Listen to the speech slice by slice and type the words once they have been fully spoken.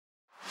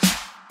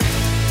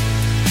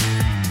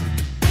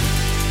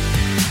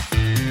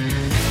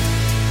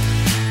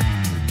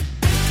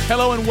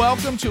Hello and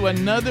welcome to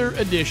another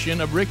edition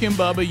of Rick and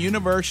Bubba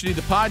University,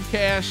 the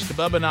podcast.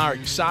 Bubba and I are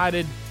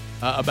excited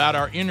about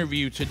our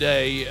interview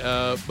today.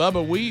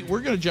 Bubba,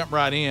 we're going to jump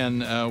right in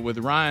with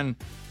Ryan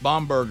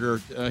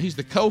Bomberger. He's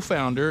the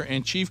co-founder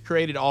and chief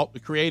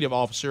creative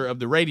officer of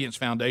the Radiance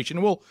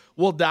Foundation.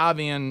 We'll dive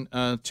in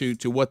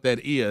to what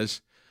that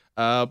is.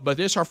 But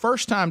it's our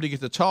first time to get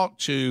to talk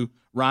to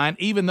Ryan,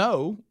 even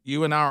though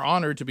you and I are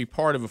honored to be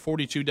part of a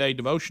 42-day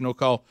devotional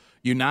called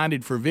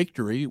United for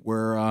Victory,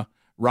 where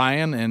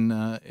Ryan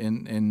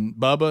and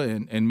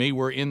Bubba and me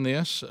were in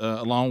this,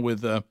 along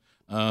with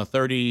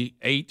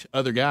 38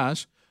 other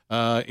guys,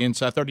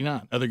 inside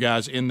 39 other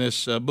guys in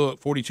this book,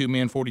 42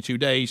 Men, 42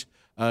 Days.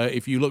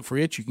 If you look for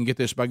it, you can get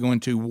this by going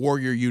to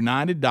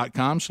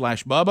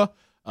warriorunited.com/Bubba.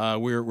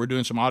 We're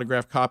doing some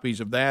autographed copies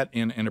of that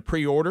in a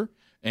pre-order.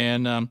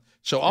 And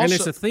so also, and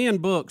it's a thin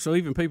book, so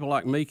even people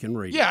like me can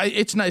read it. Yeah,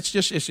 it's not. It's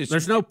just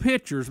there's no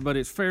pictures, but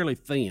it's fairly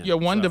thin. Yeah,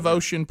 one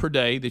devotion per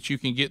day that you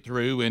can get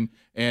through, and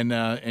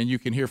you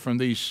can hear from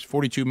these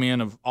 42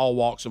 men of all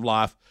walks of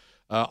life,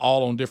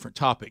 all on different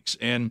topics.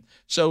 And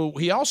so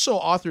he also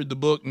authored the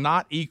book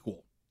Not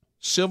Equal: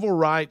 Civil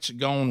Rights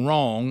Gone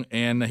Wrong,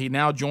 and he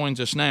now joins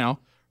us now.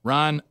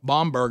 Ryan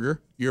Bomberger,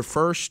 your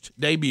first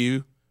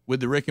debut with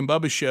the Rick and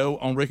Bubba Show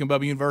on Rick and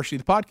Bubba University,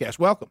 the podcast.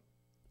 Welcome.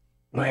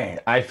 Man,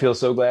 I feel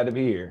so glad to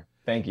be here.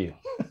 Thank you.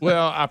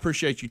 Well, I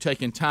appreciate you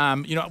taking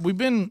time. You know, we've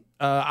been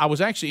I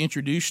was actually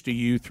introduced to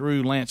you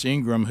through Lance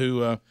Ingram,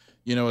 who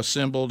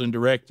assembled and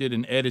directed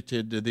and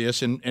edited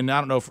this. And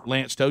I don't know if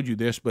Lance told you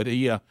this, but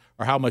he or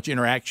how much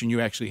interaction you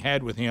actually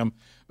had with him.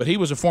 But he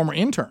was a former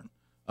intern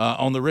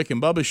on the Rick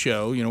and Bubba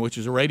Show, which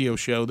is a radio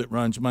show that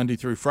runs Monday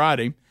through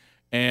Friday,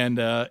 and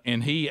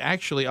he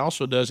actually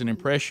also does an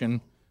impression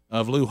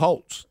of Lou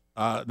Holtz.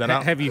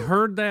 Have you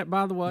heard that,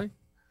 by the way?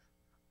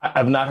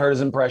 I've not heard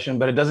his impression,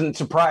 but it doesn't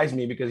surprise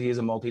me because he is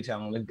a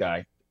multi-talented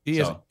guy. He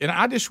is, and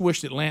I just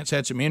wish that Lance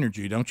had some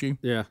energy, don't you?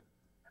 Yeah.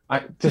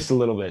 Just a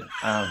little bit.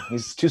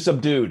 He's too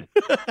subdued.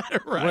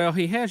 Right. Well,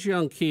 he has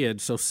young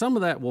kids, so some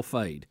of that will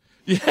fade.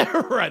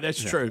 Yeah, right.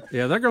 That's true.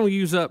 Yeah, they're going to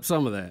use up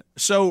some of that.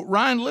 So,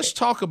 Ryan, let's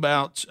talk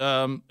about,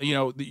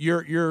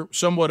 you're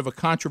somewhat of a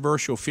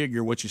controversial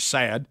figure, which is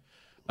sad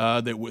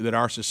that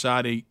our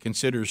society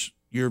considers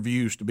your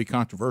views to be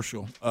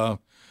controversial.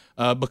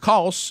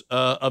 Because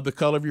of the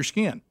color of your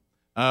skin,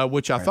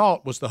 which I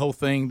thought was the whole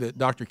thing that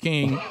Dr.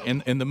 King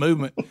and the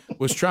movement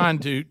was trying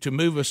to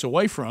move us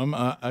away from.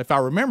 If I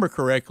remember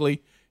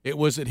correctly, it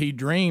was that he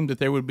dreamed that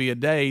there would be a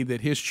day that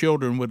his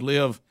children would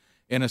live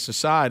in a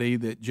society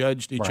that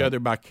judged each other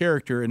by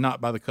character and not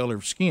by the color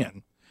of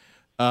skin.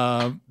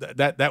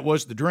 That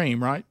was the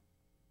dream, right?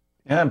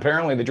 Yeah,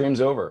 apparently the dream's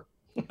over.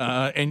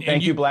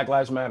 Thank you, Black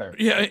Lives Matter.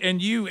 Yeah,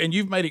 and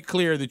you've made it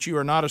clear that you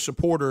are not a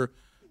supporter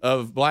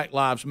of Black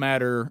Lives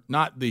Matter,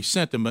 not the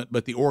sentiment,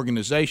 but the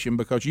organization,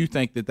 because you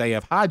think that they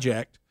have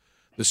hijacked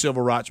the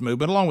civil rights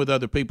movement along with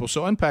other people.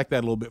 So unpack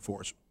that a little bit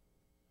for us.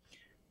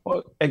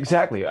 Well,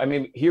 exactly. I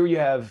mean, here you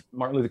have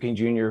Martin Luther King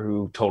Jr.,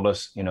 who told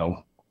us,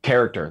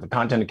 character, the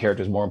content of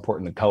character is more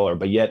important than color,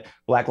 but yet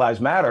Black Lives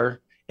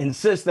Matter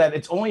insists that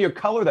it's only your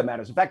color that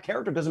matters. In fact,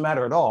 character doesn't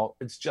matter at all.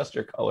 It's just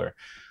your color.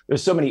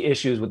 There's so many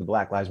issues with the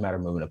Black Lives Matter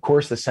movement. Of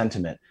course, the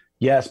sentiment.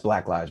 Yes,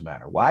 Black Lives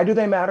Matter. Why do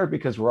they matter?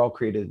 Because we're all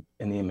created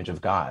in the image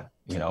of God,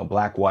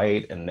 black,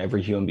 white, and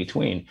every hue in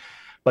between.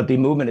 But the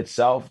movement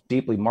itself,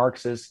 deeply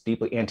Marxist,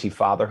 deeply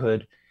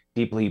anti-fatherhood,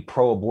 deeply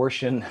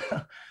pro-abortion,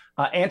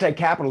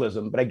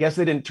 anti-capitalism. But I guess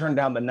they didn't turn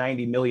down the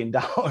 $90 million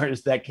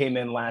that came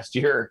in last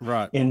year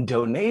in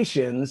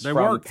donations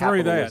from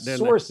capitalist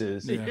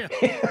sources. Yeah.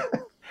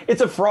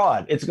 It's a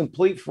fraud. It's a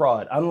complete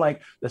fraud.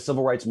 Unlike the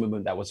civil rights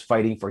movement that was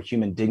fighting for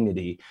human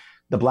dignity,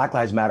 the Black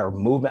Lives Matter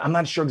movement, I'm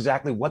not sure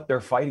exactly what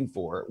they're fighting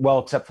for, well,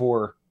 except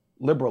for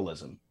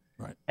liberalism,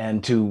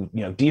 and to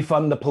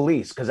defund the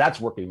police, because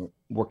that's working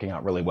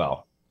out really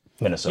well.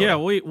 Minnesota. Yeah,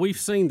 we've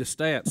seen the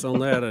stats on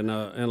that in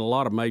a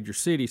lot of major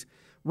cities.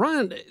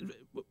 Ryan,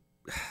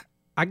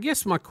 I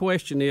guess my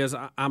question is,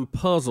 I'm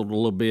puzzled a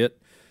little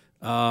bit.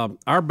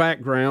 Our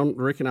background,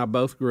 Rick and I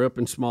both grew up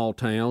in small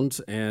towns,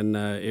 and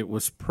it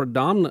was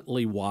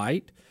predominantly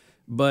white,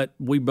 but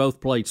we both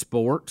played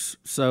sports,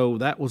 so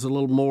that was a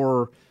little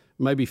more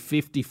maybe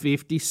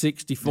 50-50,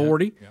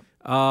 60-40.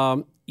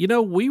 Yeah.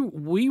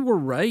 We were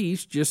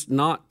raised just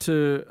not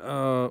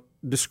to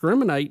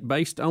discriminate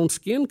based on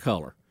skin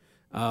color.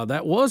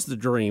 That was the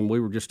dream we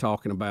were just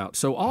talking about.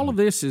 So all of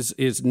this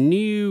is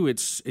new.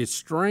 It's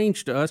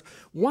strange to us.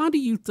 Why do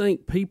you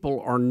think people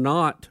are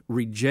not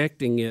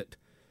rejecting it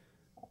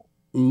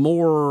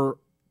more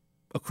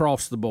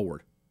across the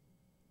board?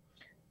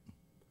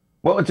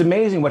 Well, it's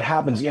amazing what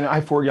happens. I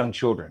have 4 young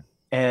children.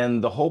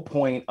 And the whole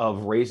point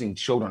of raising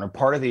children, or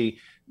part of the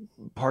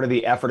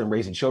effort in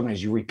raising children,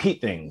 is you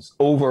repeat things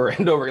over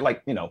and over,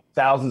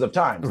 thousands of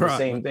times, the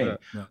same thing.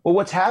 Yeah. Well,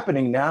 what's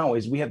happening now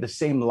is we have the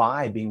same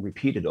lie being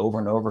repeated over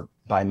and over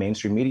by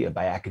mainstream media,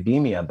 by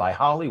academia, by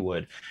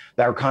Hollywood,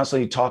 that are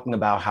constantly talking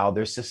about how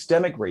there's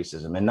systemic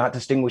racism and not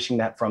distinguishing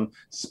that from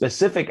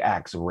specific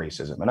acts of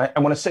racism. And I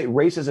want to say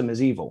racism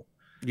is evil.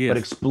 but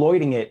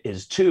exploiting it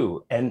is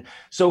too. And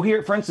so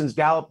here, for instance,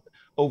 Gallup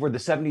over the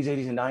 70s,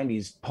 80s, and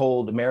 90s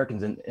polled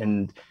Americans,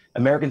 and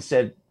Americans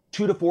said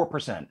 2 to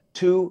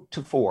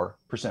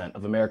 4%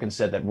 of Americans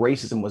said that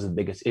racism was the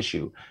biggest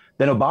issue.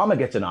 Then Obama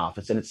gets in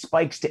office and it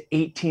spikes to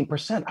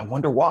 18%. I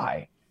wonder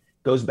why.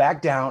 Goes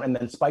back down and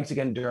then spikes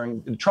again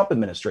during the Trump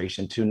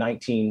administration to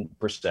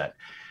 19%.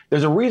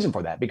 There's a reason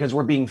for that, because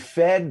we're being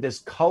fed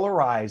this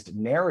colorized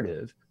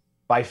narrative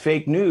by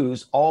fake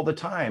news all the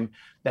time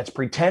that's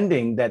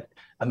pretending that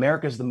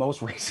America is the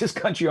most racist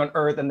country on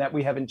earth and that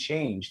we haven't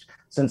changed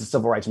since the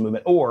Civil Rights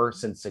Movement or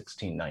since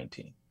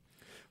 1619.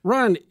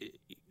 Ryan,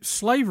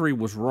 slavery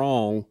was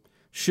wrong,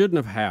 shouldn't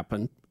have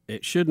happened.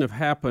 It shouldn't have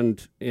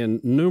happened in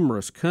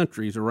numerous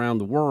countries around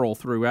the world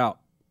throughout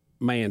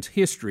man's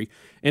history,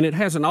 and it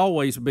hasn't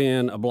always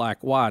been a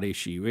black-white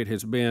issue. It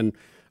has been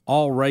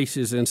all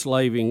races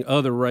enslaving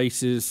other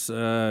races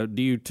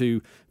due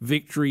to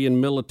victory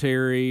in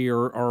military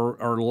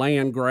or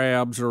land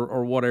grabs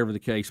or whatever the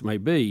case may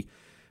be.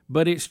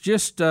 But it's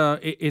just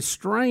it's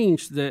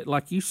strange that,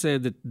 like you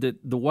said, that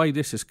the way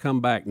this has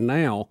come back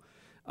now,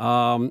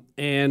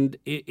 and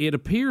it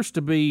appears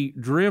to be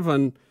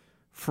driven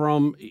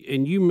from,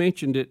 and you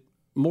mentioned it,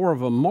 more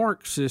of a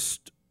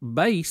Marxist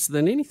base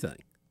than anything.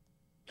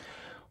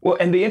 Well,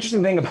 and the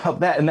interesting thing about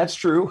that, and that's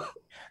true,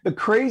 the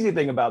crazy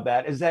thing about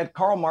that is that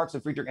Karl Marx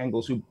and Friedrich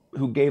Engels,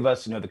 who gave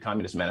us, the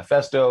Communist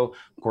Manifesto,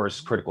 of course,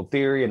 critical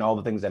theory, and all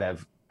the things that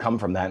have come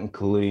from that,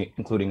 including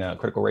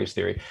critical race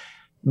theory,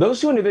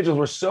 those two individuals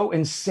were so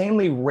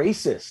insanely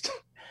racist.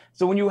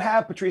 So when you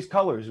have Patrisse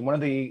Cullors, one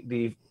of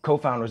the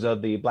co-founders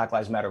of the Black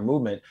Lives Matter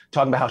movement,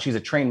 talking about how she's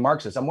a trained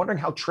Marxist, I'm wondering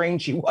how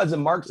trained she was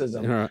in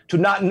Marxism to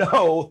not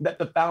know that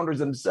the founders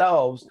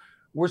themselves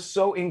were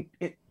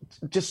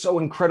just so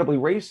incredibly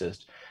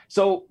racist.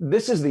 So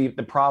this is the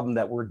problem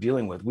that we're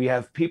dealing with. We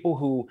have people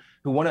who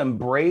want to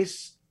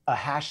embrace a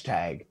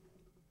hashtag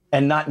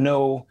and not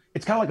know.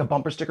 It's kind of like a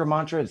bumper sticker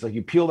mantra. It's like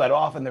you peel that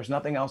off and there's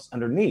nothing else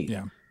underneath.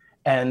 Yeah.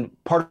 And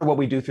part of what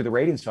we do through the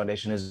Ratings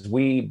Foundation is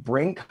we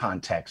bring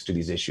context to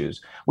these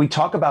issues. We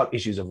talk about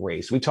issues of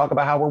race. We talk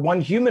about how we're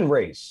one human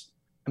race.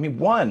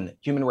 One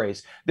human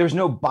race. There's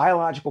no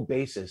biological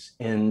basis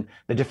in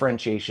the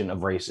differentiation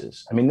of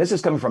races. This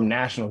is coming from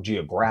National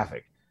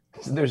Geographic.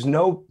 There's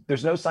no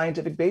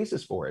scientific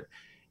basis for it.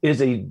 It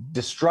is a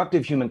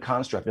destructive human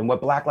construct. And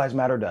what Black Lives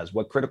Matter does,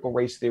 what critical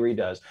race theory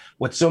does,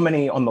 what so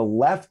many on the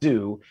left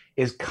do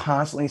is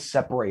constantly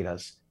separate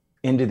us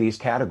into these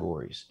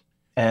categories.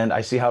 And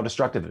I see how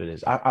destructive it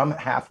is. I'm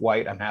half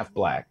white, I'm half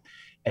Black.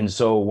 And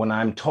so when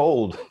I'm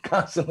told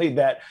constantly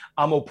that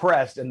I'm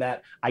oppressed and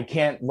that I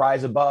can't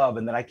rise above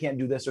and that I can't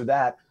do this or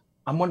that,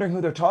 I'm wondering who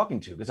they're talking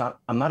to, because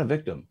I'm not a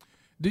victim.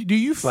 Do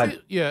you feel?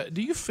 Yeah.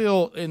 Do you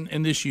feel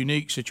in this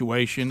unique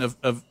situation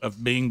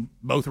of being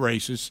both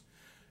races?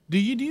 Do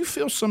you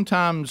feel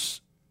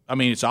sometimes?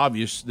 It's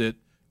obvious that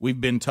we've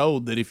been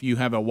told that if you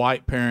have a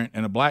white parent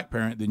and a Black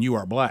parent, then you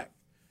are Black,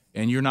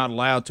 and you're not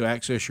allowed to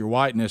access your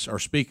whiteness or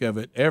speak of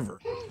it ever.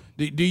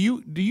 Do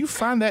you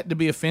find that to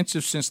be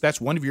offensive since that's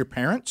one of your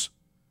parents?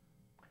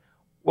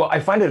 Well,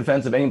 I find it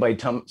offensive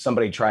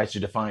somebody tries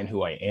to define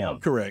who I am.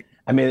 Correct.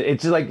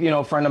 It's like,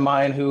 a friend of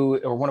mine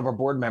or one of our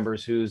board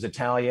members who's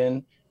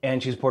Italian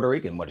and she's Puerto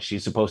Rican. What, is she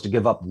supposed to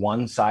give up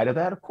one side of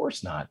that? Of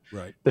course not.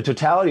 Right. The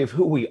totality of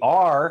who we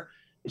are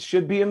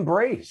should be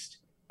embraced.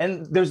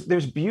 And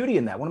there's beauty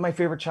in that. One of my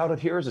favorite childhood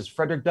heroes is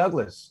Frederick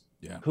Douglass,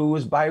 who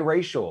was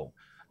biracial.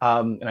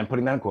 And I'm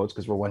putting that in quotes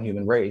because we're one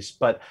human race.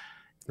 But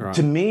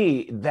to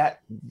me,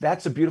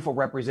 that's a beautiful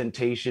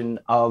representation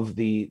of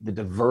the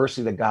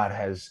diversity that God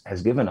has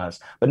given us.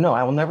 But no,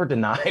 I will never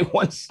deny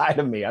one side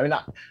of me.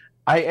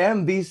 I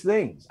am these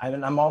things.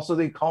 I'm also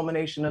the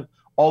culmination of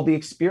all the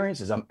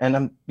experiences. I'm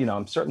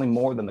certainly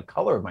more than the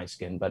color of my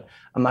skin, but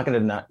I'm not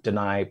going to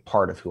deny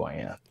part of who I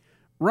am.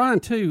 Ryan,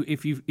 too,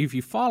 if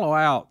you follow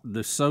out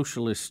the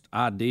socialist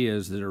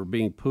ideas that are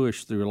being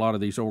pushed through a lot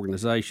of these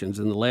organizations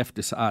and the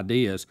leftist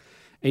ideas,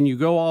 and you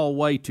go all the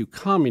way to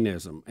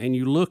communism, and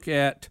you look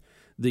at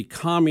the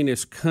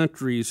communist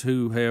countries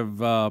who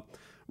have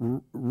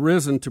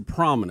risen to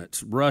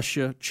prominence,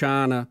 Russia,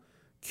 China,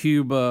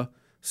 Cuba,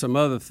 some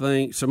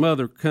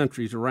other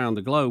countries around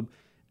the globe.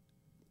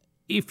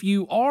 If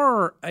you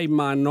are a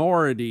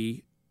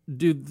minority,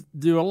 do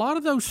a lot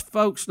of those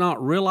folks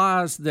not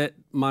realize that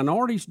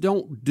minorities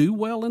don't do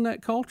well in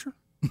that culture?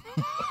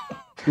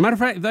 Matter of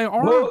fact, there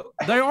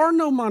are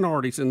no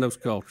minorities in those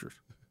cultures.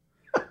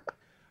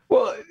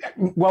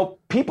 Well,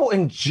 people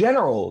in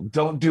general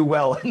don't do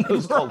well in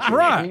those cultures.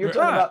 Right. You're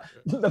talking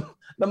about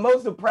the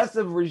most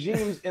oppressive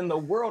regimes in the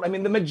world.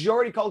 The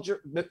majority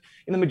culture,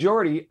 in the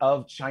majority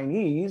of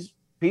Chinese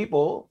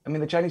people,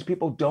 the Chinese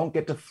people don't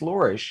get to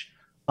flourish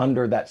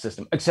under that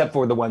system, except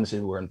for the ones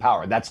who are in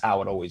power. That's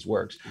how it always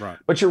works. Right.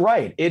 But you're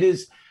right. It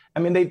is.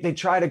 They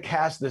try to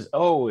cast this,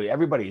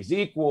 everybody's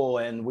equal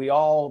and we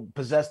all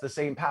possess the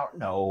same power.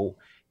 No,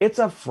 it's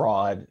a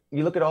fraud.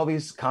 You look at all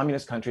these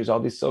communist countries, all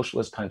these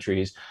socialist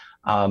countries,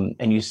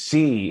 and you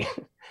see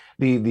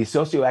the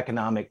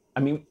socioeconomic,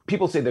 I mean,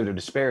 people say there are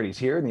disparities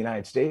here in the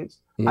United States.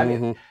 I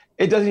mean,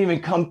 it doesn't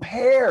even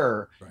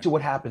compare to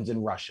what happens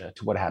in Russia,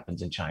 to what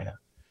happens in China.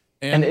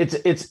 And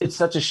it's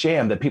such a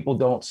shame that people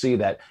don't see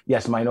that,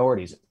 yes,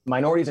 minorities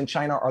in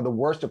China are the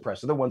worst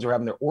oppressed. They're the ones who are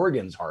having their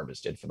organs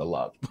harvested for the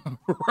love.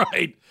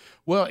 Right.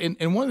 Well,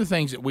 and one of the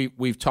things that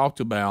we've talked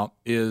about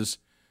is,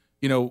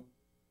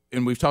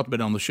 and we've talked about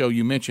it on the show,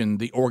 you mentioned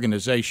the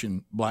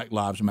organization Black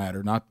Lives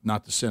Matter,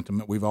 not the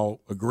sentiment. We've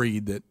all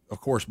agreed that,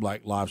 of course,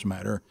 Black Lives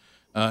Matter.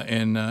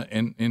 And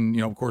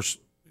of course,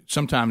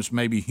 sometimes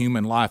maybe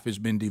human life has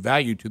been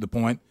devalued to the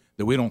point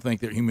that we don't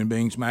think that human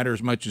beings matter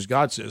as much as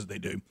God says they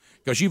do.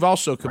 Because you've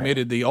also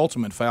committed the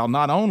ultimate foul.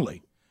 Not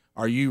only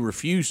are you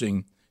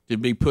refusing to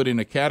be put in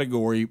a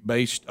category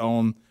based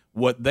on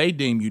what they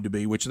deem you to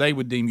be, which they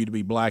would deem you to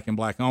be black and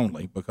black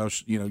only,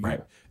 because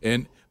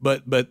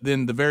but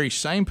then the very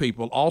same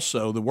people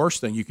also, the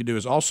worst thing you could do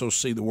is also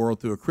see the world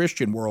through a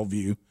Christian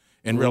worldview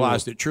and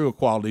realize that true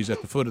equality is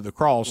at the foot of the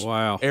cross.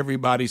 Wow.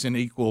 Everybody's in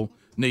equal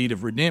need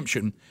of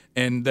redemption,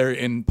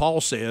 and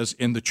Paul says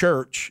in the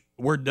church,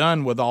 we're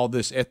done with all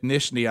this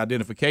ethnicity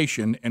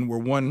identification, and we're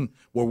one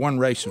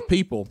race of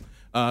people.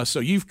 So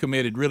you've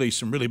committed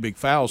some really big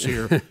fouls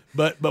here.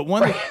 But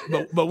one of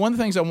the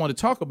things I want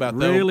to talk about,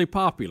 though, really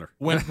popular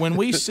when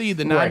we see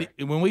the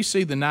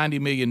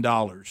 $90 million,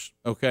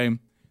 okay,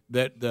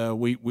 that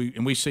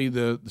we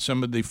see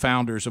some of the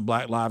founders of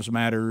Black Lives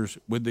Matters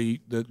with the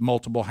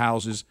multiple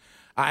houses.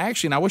 I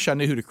wish I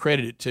knew who to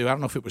credit it to. I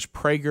don't know if it was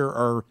Prager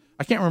or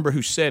I can't remember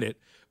who said it,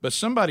 but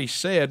somebody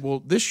said,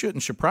 well, this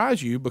shouldn't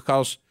surprise you,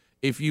 because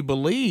if you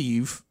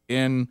believe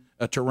in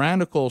a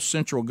tyrannical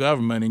central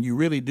government and you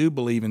really do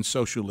believe in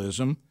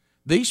socialism,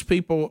 these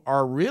people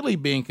are really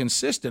being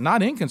consistent,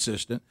 not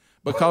inconsistent,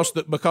 because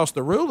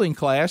the ruling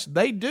class,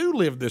 they do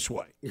live this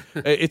way.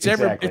 It's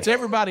Exactly. it's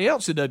everybody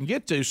else that doesn't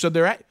get to. So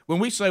when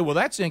we say, well,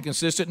 that's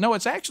inconsistent, no,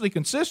 it's actually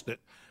consistent,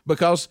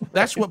 because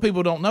that's what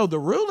people don't know. The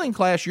ruling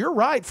class, you're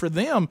right, for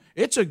them,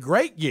 it's a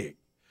great gig.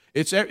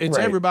 It's right.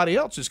 Everybody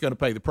else that's going to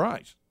pay the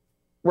price.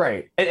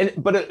 Right.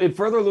 But it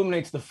further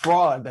illuminates the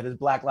fraud that is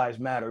Black Lives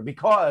Matter,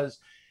 because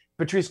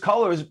Patrisse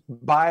Cullors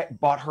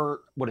bought her,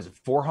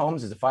 4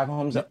 homes? Is it 5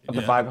 homes? Of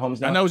the 5 homes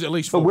now? I know it's at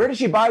least 4. But where did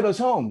she buy those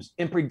homes?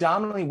 In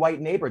predominantly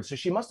white neighborhoods. So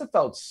she must have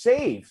felt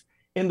safe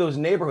in those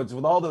neighborhoods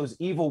with all those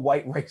evil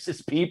white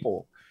racist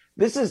people.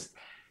 This is,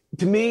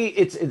 to me,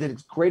 it's a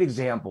great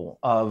example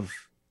of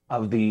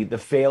the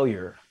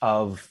failure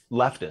of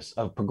leftists,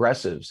 of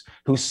progressives,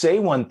 who say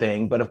one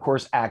thing, but of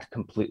course act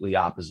completely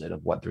opposite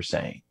of what they're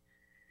saying.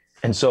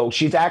 And so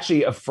she's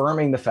actually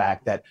affirming the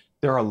fact that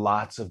there are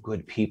lots of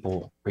good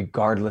people,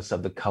 regardless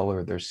of the color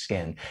of their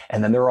skin.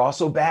 And then there are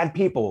also bad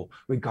people,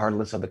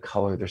 regardless of the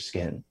color of their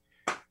skin.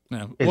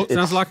 Yeah. Well, it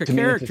sounds like a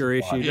character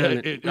issue,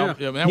 doesn't it?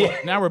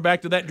 Now we're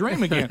back to that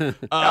dream again.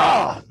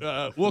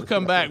 We'll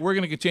come back. We're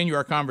going to continue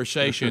our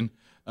conversation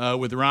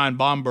with Ryan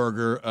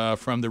Bomberger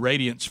from the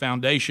Radiance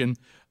Foundation.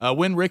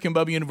 When Rick and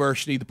Bubba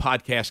University, the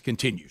podcast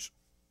continues.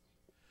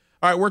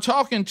 All right, we're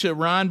talking to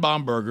Ryan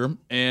Bomberger,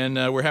 and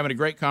we're having a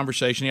great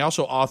conversation. He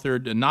also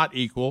authored Not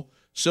Equal,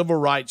 Civil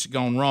Rights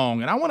Gone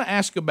Wrong. And I want to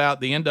ask about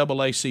the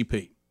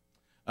NAACP.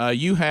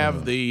 You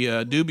have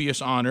the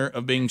dubious honor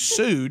of being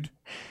sued.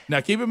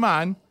 Now, keep in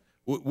mind,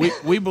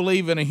 we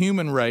believe in a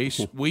human race.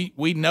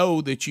 We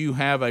know that you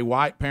have a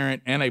white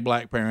parent and a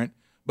black parent,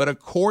 but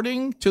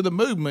according to the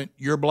movement,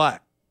 you're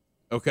black,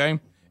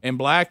 okay? And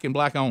black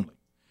only.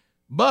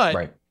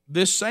 But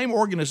this same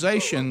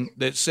organization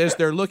that says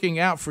they're looking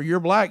out for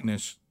your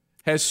blackness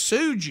has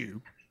sued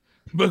you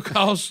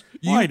because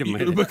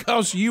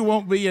you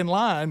won't be in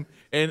line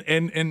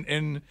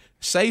and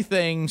say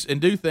things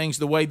and do things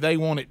the way they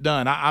want it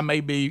done. I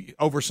may be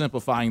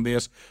oversimplifying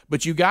this,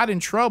 but you got in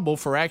trouble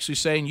for actually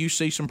saying you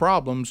see some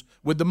problems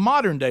with the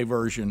modern day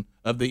version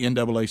of the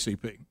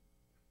NAACP.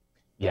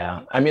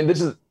 Yeah, I mean,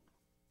 this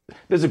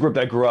is a group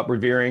that I grew up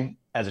revering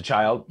as a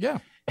child. Yeah,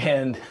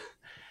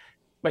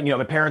 but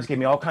my parents gave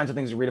me all kinds of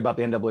things to read about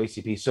the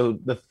NAACP. So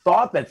the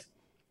thought that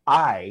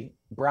I,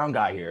 brown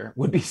guy here,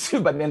 would be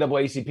sued by the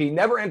NAACP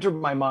never entered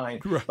my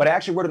mind. Right. But I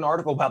actually wrote an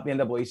article about the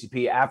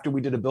NAACP after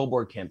we did a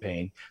billboard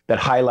campaign that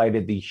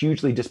highlighted the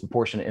hugely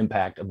disproportionate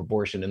impact of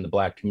abortion in the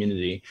black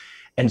community.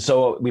 And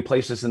so we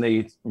placed this in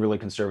the really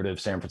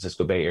conservative San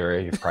Francisco Bay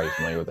Area. You're probably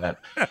familiar with that.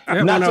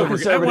 It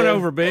went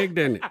over big,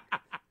 didn't it?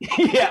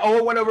 Yeah,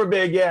 it went over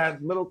big. Yeah,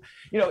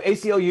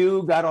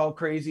 ACLU got all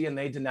crazy and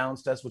they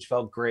denounced us, which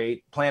felt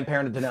great. Planned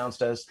Parenthood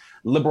denounced us.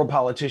 Liberal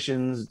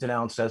politicians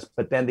denounced us.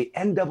 But then the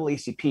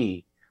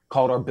NAACP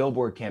called our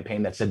billboard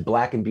campaign that said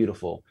 "Black and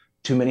Beautiful,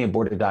 too many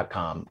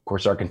aborted.com." Of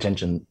course, our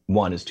contention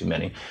one is too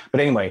many.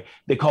 But anyway,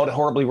 they called it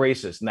horribly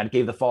racist, and that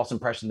gave the false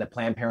impression that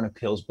Planned Parenthood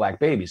kills black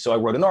babies. So I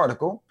wrote an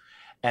article.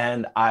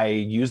 And I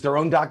used their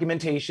own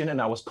documentation,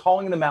 and I was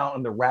calling them out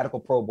on the radical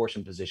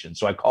pro-abortion position.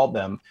 So I called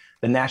them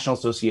the National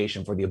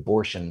Association for the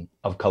Abortion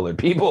of Colored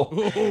People.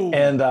 Ooh.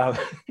 And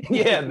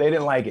they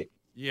didn't like it.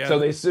 Yeah. So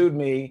they sued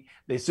me.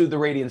 They sued the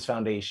Radiance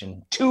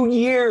Foundation. 2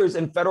 years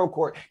in federal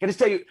court. I just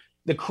tell you,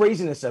 the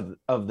craziness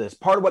of this,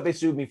 part of what they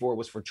sued me for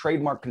was for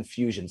trademark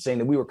confusion, saying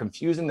that we were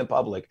confusing the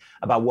public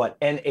about what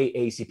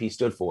NAACP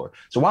stood for.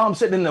 So while I'm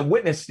sitting in the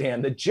witness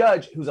stand, the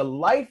judge, who's a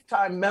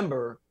lifetime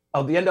member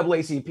of the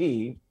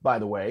NAACP, by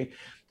the way,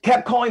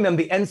 kept calling them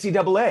the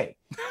NCAA.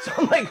 So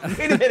I'm like,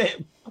 wait a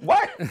minute,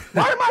 why am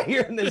I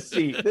here in this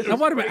seat? This now,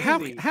 wait a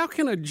minute. How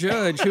can a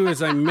judge who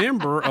is a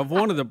member of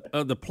one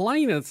of the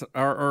plaintiffs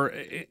or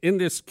in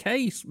this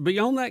case be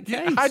on that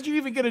case? How'd you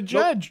even get a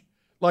judge?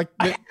 Like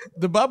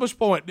the Bubba's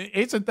point,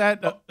 isn't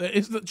that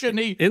shouldn't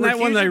he? Isn't that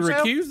when they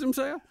himself? recused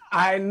themselves?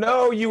 I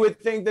know you would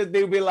think that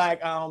they'd be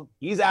like,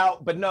 he's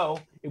out, but no,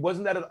 it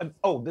wasn't that.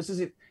 This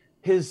is it.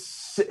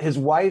 His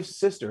wife's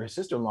sister, his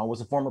sister-in-law, was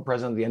a former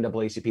president of the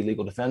NAACP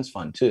Legal Defense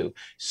Fund too.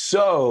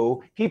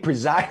 So he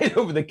presided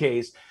over the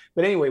case.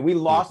 But anyway, we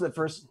lost that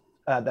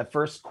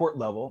first court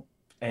level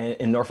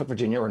in Norfolk,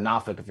 Virginia, or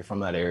Norfolk if you're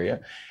from that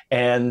area,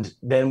 and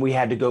then we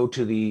had to go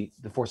to the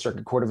Fourth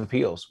Circuit Court of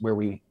Appeals where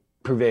we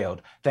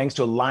prevailed. Thanks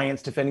to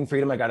Alliance Defending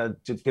Freedom, I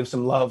got to give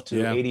some love to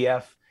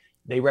ADF.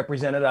 They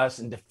represented us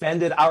and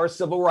defended our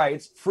civil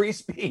rights, free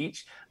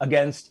speech,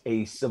 against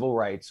a civil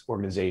rights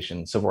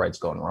organization. Civil rights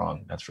going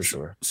wrong, that's for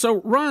sure.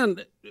 So,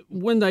 Ryan,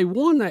 when they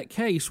won that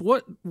case,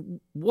 what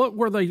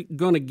were they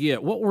going to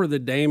get? What were the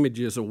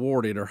damages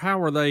awarded, or how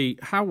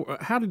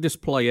did this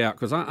play out?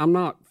 Because I'm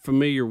not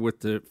familiar with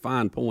the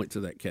fine points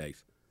of that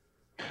case.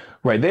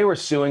 Right, they were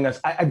suing us.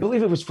 I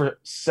believe it was for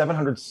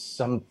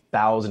 $700,000.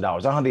 I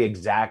don't have the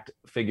exact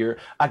figure.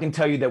 I can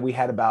tell you that we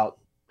had about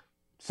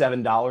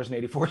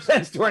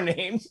 $7.84 to our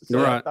names.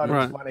 So I thought it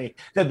was funny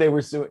that they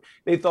were suing.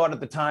 They thought at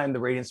the time the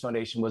Radiance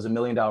Foundation was $1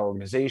 million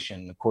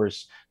organization. Of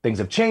course, things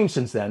have changed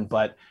since then,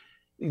 but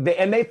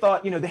they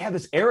thought, they had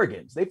this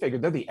arrogance. They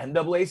figured they're the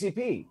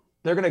NAACP.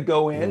 They're going to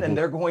go in and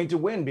they're going to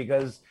win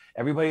because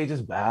everybody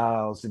just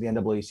bows to the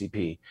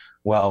NAACP.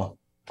 Well,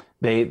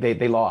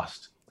 they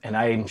lost. And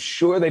I'm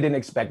sure they didn't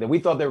expect that. We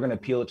thought they were going to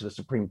appeal it to the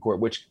Supreme Court,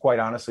 which, quite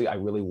honestly, I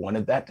really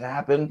wanted that to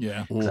happen.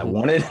 Yeah, because I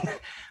wanted.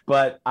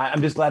 But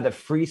I'm just glad that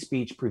free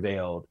speech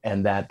prevailed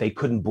and that they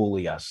couldn't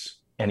bully us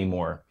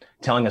anymore,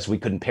 telling us we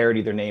couldn't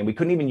parody their name. We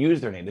couldn't even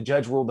use their name.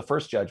 The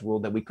first judge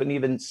ruled that we couldn't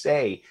even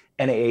say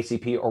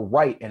NAACP or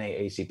write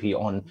NAACP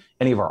on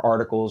any of our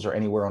articles or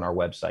anywhere on our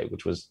website,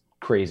 which was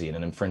crazy and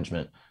an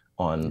infringement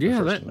on the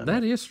First Amendment.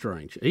 That is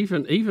strange,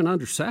 even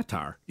under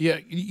satire. Yeah,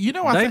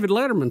 David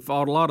Letterman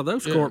fought a lot of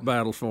those court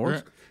battles for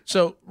us.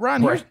 So,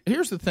 Ryan,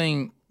 here's the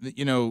thing that,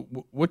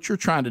 what you're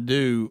trying to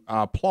do,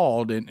 I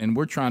applaud, and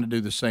we're trying to do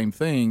the same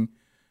thing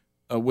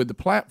with the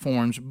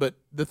platforms. But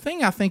the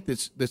thing I think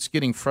that's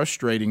getting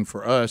frustrating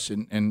for us,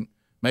 and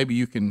maybe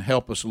you can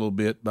help us a little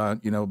bit by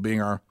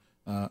being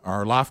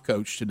our life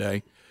coach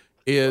today,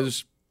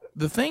 is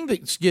the thing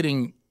that's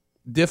getting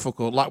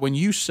difficult. Like when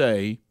you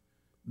say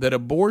that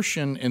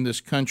abortion in this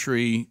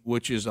country,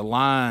 which is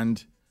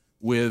aligned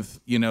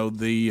with,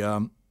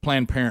 the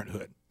Planned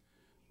Parenthood.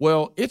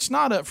 Well, it's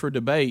not up for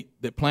debate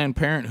that Planned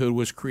Parenthood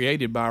was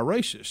created by a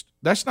racist.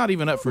 That's not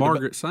even up for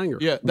Margaret Sanger.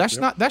 Yeah, that's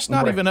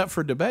not even up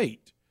for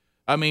debate.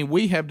 I mean,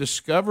 we have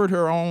discovered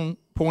her own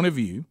point of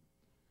view.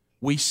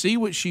 We see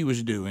what she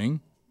was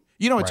doing.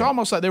 It's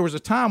almost like there was a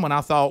time when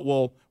I thought,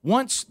 well,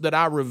 once that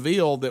I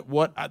reveal that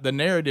what the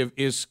narrative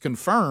is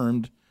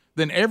confirmed,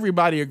 then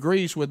everybody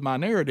agrees with my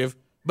narrative.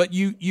 But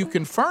you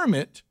confirm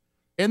it,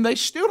 and they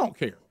still don't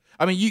care.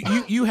 I mean,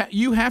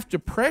 you have to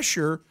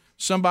pressure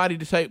somebody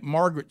to take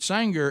Margaret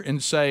Sanger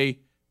and say,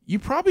 you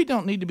probably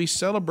don't need to be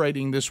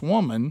celebrating this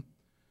woman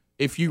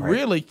if you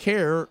really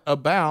care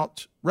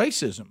about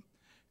racism,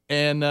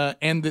 and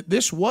that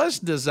this was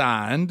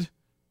designed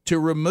to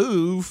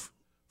remove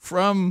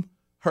from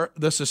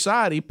the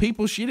society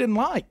people she didn't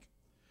like,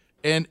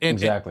 and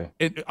exactly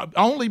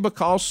only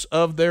because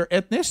of their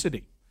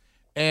ethnicity,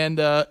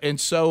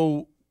 and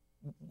so.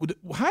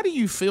 How do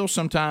you feel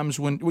sometimes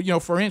when,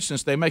 for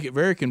instance, they make it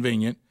very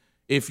convenient.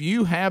 If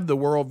you have the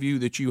worldview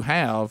that you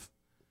have,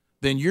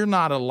 then you're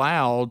not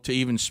allowed to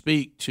even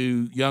speak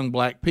to young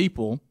black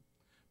people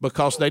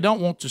because they don't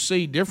want to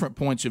see different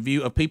points of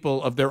view of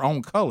people of their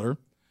own color.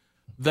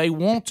 They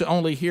want to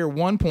only hear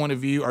one point of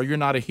view, or you're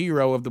not a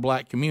hero of the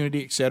black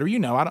community, et cetera.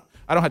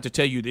 I don't have to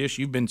tell you this.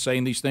 You've been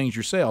saying these things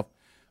yourself.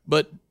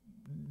 But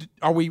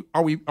are we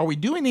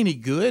doing any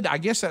good? I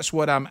guess that's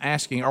what I'm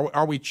asking.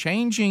 Are we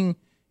changing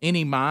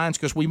any minds?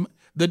 Because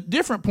the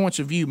different points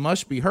of view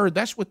must be heard.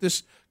 That's what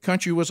this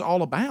country was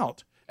all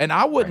about. And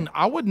I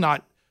would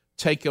not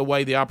take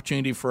away the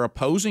opportunity for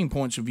opposing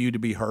points of view to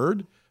be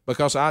heard,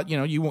 because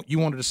you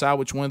want to decide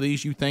which one of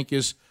these you think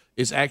is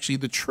actually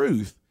the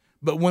truth.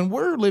 But when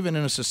we're living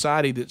in a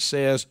society that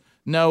says,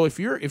 no, if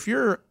you're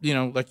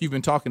like you've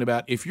been talking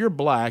about, if you're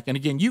black, and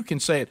again, you can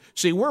say it.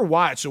 See, we're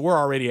white, so we're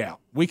already out.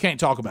 We can't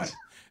talk about it.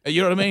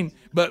 You know what I mean?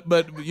 But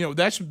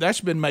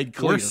that's been made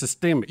clear. We're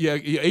systemic. Yeah,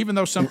 even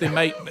though something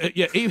may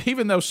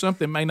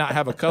not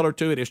have a color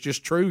to it, it's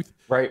just truth.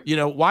 Right.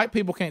 White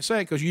people can't say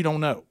it because you don't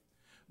know.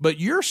 But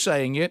you're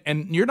saying it,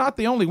 and you're not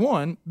the only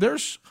one.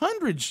 There's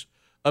hundreds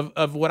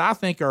of what I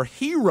think are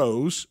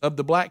heroes of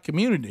the black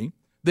community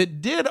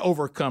that did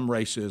overcome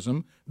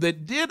racism,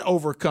 that did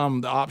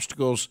overcome the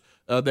obstacles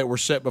that were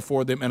set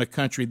before them in a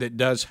country that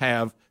does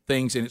have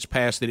things in its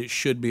past that it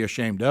should be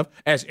ashamed of,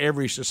 as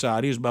every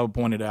society, as Bubba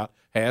pointed out,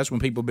 has when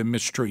people have been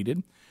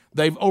mistreated.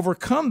 They've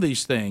overcome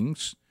these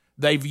things.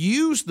 They've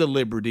used the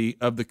liberty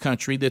of the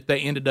country that they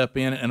ended up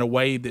in a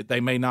way that they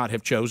may not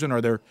have chosen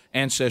or their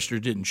ancestors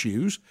didn't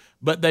choose,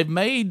 but they've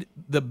made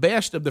the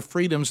best of the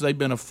freedoms they've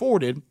been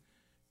afforded,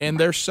 and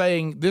they're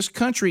saying this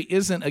country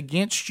isn't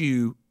against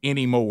you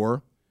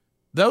anymore.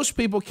 Those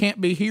people can't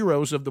be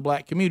heroes of the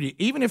black community,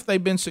 even if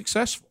they've been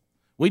successful.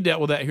 We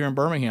dealt with that here in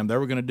Birmingham. They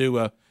were going to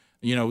do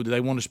they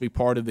want us to be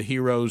part of the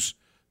heroes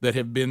that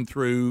have been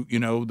through,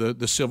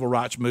 the civil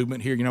rights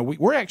movement here.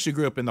 We actually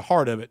grew up in the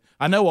heart of it.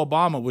 I know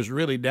Obama was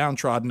really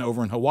downtrodden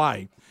over in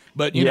Hawaii,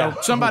 but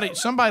somebody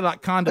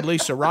like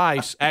Condoleezza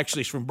Rice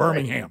actually is from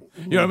Birmingham.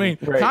 You know what I mean?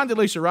 Right.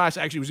 Condoleezza Rice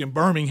actually was in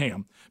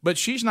Birmingham, but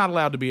she's not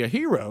allowed to be a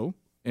hero.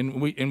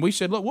 And we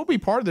said, look, we'll be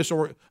part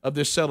of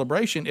this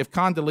celebration if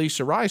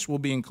Condoleezza Rice will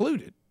be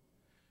included.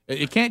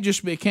 It can't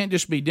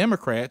just be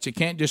Democrats. It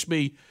can't just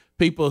be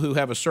people who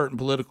have a certain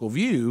political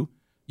view.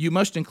 You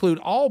must include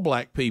all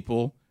black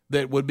people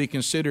that would be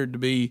considered to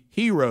be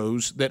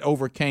heroes that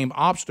overcame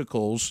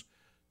obstacles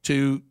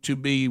to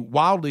be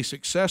wildly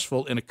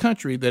successful in a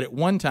country that at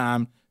one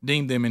time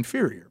deemed them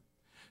inferior.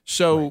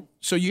 So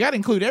you got to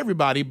include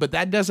everybody, but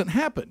that doesn't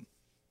happen.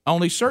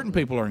 Only certain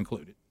people are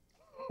included.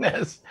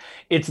 Yes.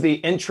 It's the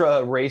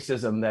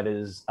intra-racism that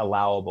is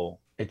allowable.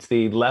 It's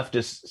the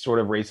leftist sort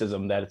of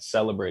racism that is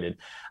celebrated.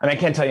 I mean, I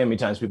can't tell you how many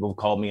times people have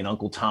called me an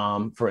Uncle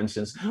Tom, for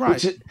instance.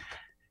 Right. Which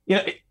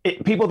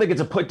people think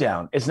it's a put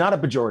down. It's not a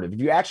pejorative. If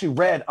you actually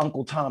read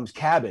Uncle Tom's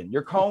Cabin,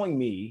 you're calling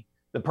me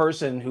the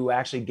person who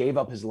actually gave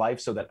up his life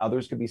so that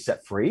others could be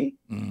set free.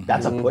 Mm-hmm.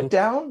 That's a put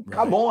down? Right.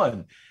 Come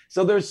on.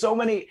 So there's so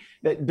many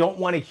that don't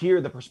want to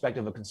hear the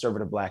perspective of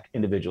conservative black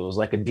individuals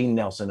like a Dean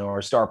Nelson or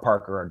a Star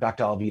Parker or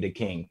Dr. Alveda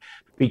King,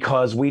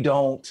 because we're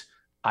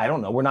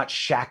not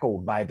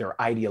shackled by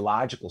their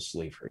ideological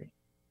slavery.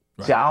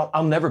 Right. See,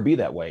 I'll never be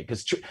that way,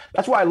 because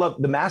that's why I love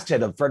the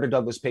masthead of Frederick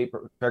Douglass,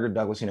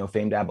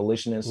 famed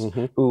abolitionist,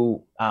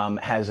 who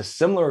has a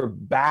similar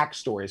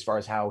backstory as far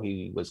as how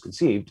he was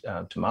conceived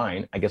to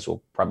mine. I guess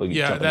we'll probably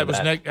that was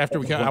after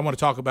we. I want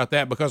to talk about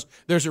that because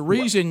there's a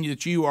reason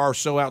that you are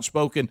so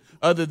outspoken,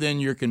 other than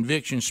your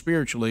conviction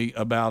spiritually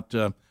about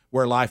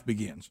where life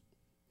begins,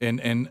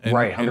 and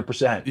right,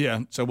 100%.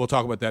 Yeah, so we'll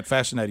talk about that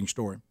fascinating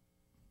story.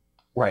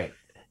 Right,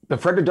 the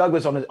Frederick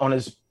Douglass on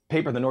his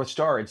paper, the North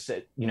Star, it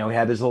said, he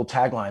had this little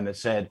tagline that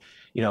said,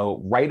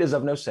 right is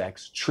of no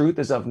sex, truth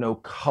is of no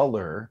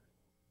color,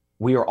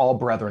 we are all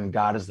brethren,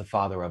 God is the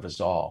father of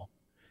us all.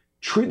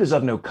 Truth is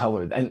of no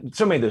color, and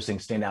so many of those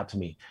things stand out to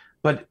me.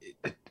 But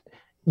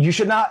you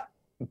should not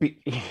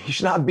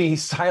be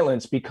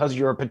silenced because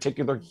you're a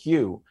particular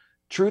hue.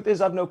 Truth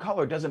is of no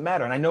color, it doesn't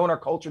matter. And I know in our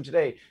culture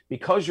today,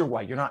 because you're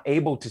white, you're not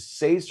able to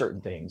say certain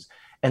things,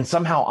 and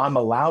somehow I'm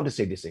allowed to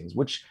say these things,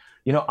 which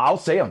I'll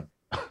say them.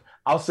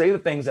 I'll say the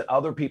things that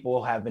other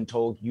people have been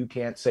told you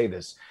can't say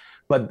this.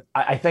 But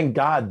I thank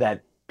God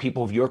that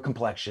people of your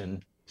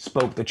complexion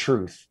spoke the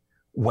truth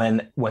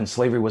when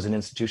slavery was an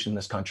institution in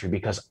this country,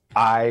 because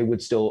I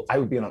would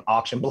be on an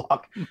auction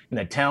block in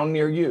a town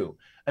near you.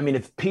 I mean,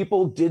 if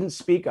people didn't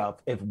speak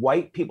up, if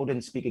white people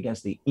didn't speak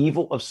against the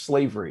evil of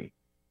slavery,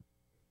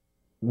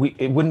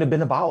 it wouldn't have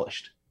been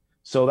abolished.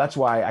 So that's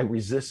why I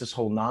resist this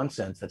whole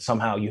nonsense that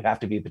somehow you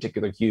have to be a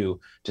particular hue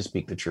to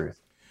speak the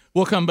truth.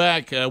 We'll come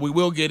back. We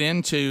will get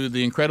into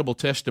the incredible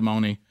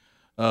testimony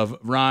of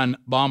Ryan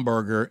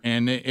Bomberger,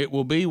 and it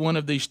will be one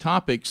of these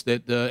topics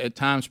that at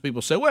times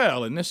people say,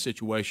 well, in this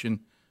situation,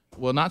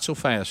 well, not so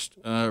fast.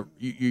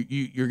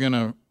 You're going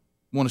to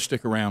want to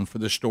stick around for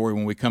this story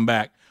when we come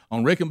back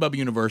on Rick and Bubba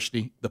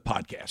University, the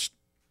podcast.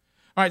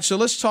 All right, so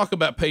let's talk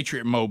about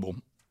Patriot Mobile.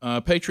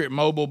 Patriot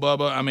Mobile,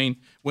 Bubba, I mean,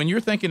 when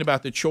you're thinking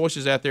about the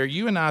choices out there,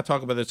 you and I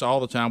talk about this all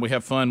the time. We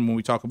have fun when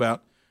we talk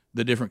about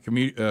the different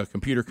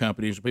computer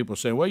companies. People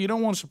say, well, you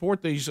don't want to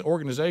support these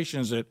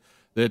organizations that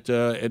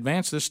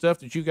advance this stuff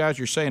that you guys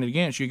are saying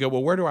against. You go,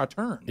 well, where do I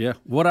turn? Yeah,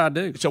 what do I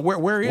do? So where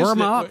are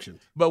my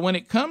options? But when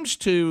it comes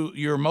to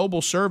your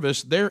mobile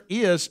service, there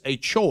is a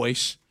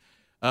choice.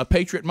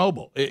 Patriot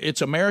Mobile.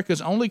 It's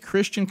America's only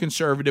Christian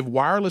conservative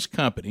wireless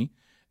company,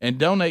 and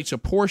donates a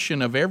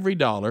portion of every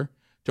dollar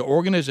to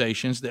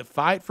organizations that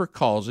fight for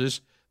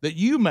causes that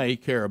you may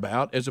care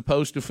about, as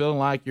opposed to feeling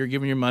like you're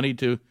giving your money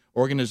to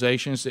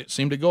organizations that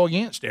seem to go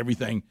against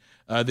everything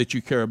that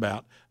you care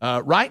about.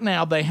 Right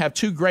now, they have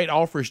two great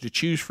offers to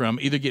choose from.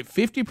 Either get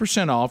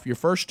 50% off your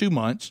first 2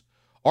 months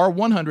or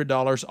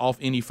 $100 off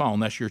any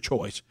phone. That's your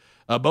choice.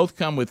 Both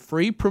come with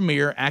free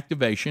Premier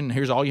activation.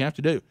 Here's all you have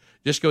to do.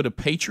 Just go to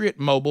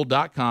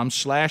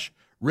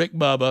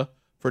patriotmobile.com/RickBubba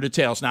for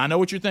details. Now, I know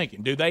what you're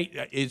thinking. Do they?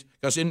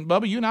 Because in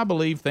Bubba, you and I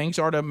believe things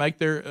are to make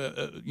their,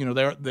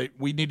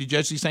 we need to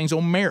judge these things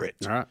on merit.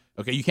 All right.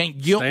 Okay, you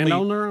can't guilt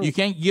me. You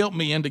can't guilt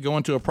me into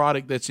going to a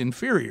product that's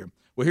inferior.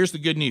 Well, here's the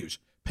good news.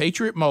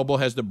 Patriot Mobile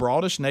has the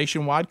broadest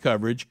nationwide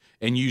coverage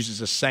and uses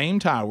the same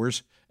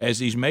towers as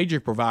these major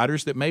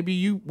providers that maybe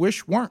you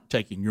wish weren't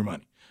taking your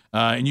money.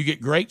 and you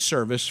get great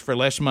service for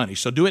less money.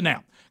 So do it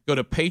now. Go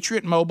to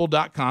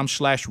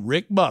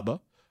patriotmobile.com/RickBubba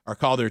or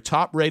call their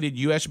top-rated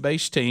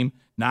U.S.-based team,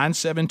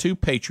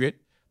 972-PATRIOT.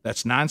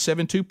 That's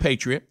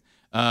 972-PATRIOT.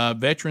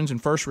 Veterans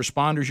and first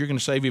responders, you're going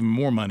to save even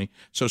more money.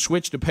 So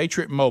switch to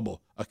Patriot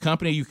Mobile, a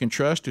company you can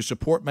trust to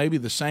support maybe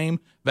the same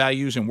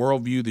values and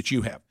worldview that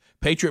you have.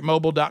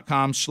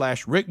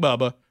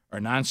 PatriotMobile.com/RickBubba or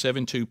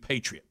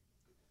 972-PATRIOT.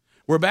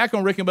 We're back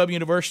on Rick and Bubba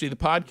University, the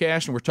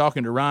podcast, and we're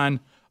talking to Ryan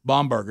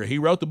Baumberger. He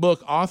wrote the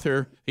book,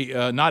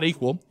 Not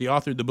Equal. He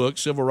authored the book,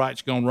 Civil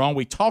Rights Gone Wrong.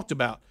 We talked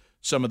about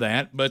some of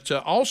that, but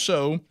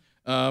also,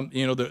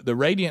 the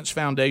Radiance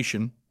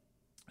Foundation.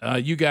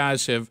 You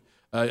guys have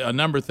a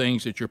number of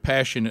things that you're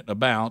passionate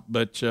about,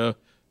 but the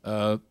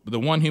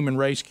One Human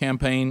Race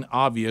campaign,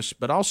 obvious,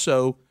 but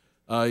also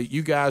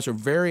you guys are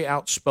very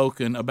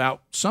outspoken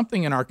about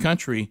something in our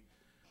country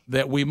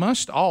that we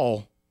must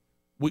all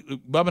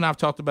Bubba and I have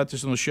talked about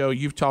this on the show.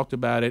 You've talked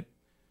about it.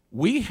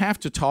 We have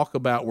to talk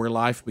about where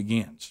life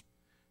begins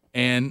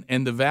and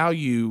the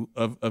value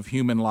of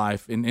human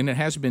life, and it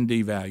has been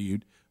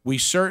devalued. We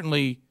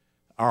certainly,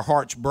 our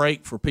hearts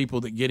break for people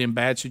that get in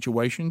bad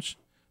situations.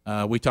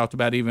 We talked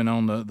about even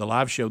on the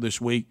live show this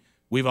week,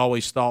 we've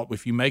always thought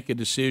if you make a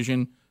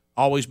decision,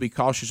 always be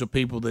cautious of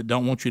people that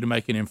don't want you to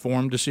make an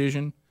informed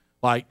decision,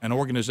 like an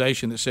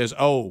organization that says,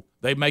 oh,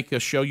 they make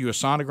us show you a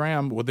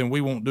sonogram, well, then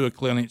we won't do a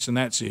clinic in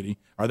that city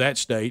or that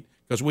state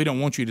because we don't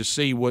want you to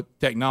see what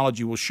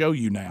technology will show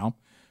you now,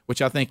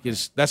 which I think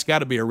that's got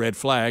to be a red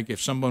flag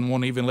if someone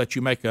won't even let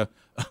you make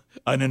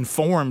an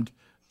informed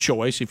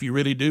choice if you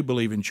really do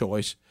believe in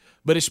choice.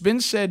 But it's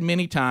been said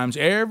many times,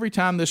 every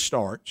time this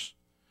starts,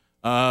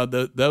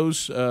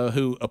 those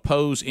who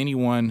oppose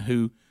anyone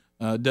who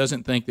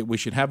doesn't think that we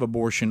should have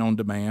abortion on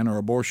demand or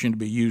abortion to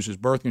be used as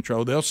birth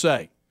control, they'll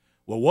say,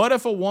 well, what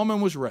if a woman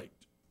was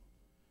raped?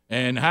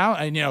 And how?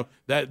 And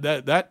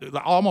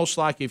that almost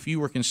like if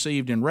you were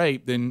conceived and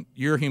raped, then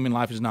your human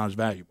life is not as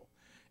valuable.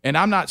 And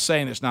I'm not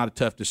saying it's not a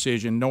tough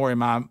decision, nor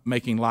am I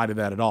making light of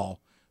that at all.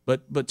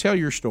 But tell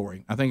your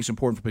story. I think it's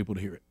important for people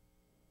to hear it.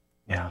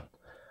 Yeah.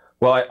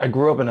 Well, I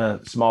grew up in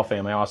a small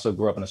family. I also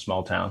grew up in a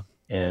small town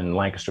in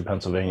Lancaster,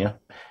 Pennsylvania.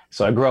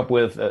 So I grew up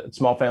with a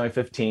small family of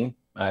 15.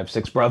 I have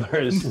 6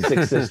 brothers,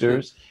 6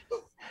 sisters.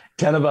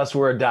 10 of us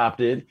were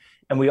adopted.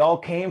 And we all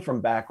came from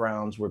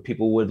backgrounds where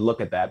people would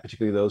look at that,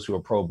 particularly those who are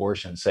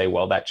pro-abortion, and say,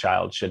 well, that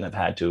child shouldn't have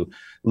had to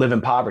live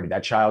in poverty.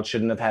 That child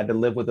shouldn't have had to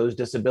live with those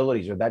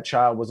disabilities, or that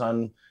child was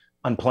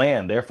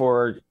unplanned.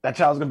 Therefore, that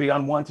child's going to be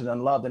unwanted,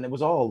 unloved. And it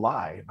was all a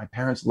lie. My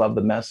parents loved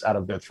the mess out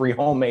of their 3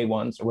 homemade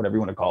ones, or whatever you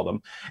want to call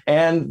them,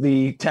 and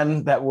the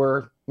 10 that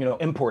were,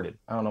 imported.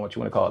 I don't know what you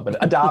want to call it, but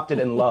adopted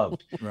and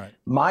loved. Right.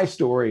 My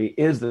story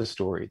is the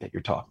story that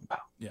you're talking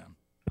about. Yeah.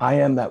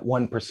 I am that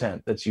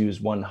 1% that's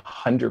used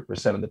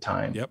 100% of the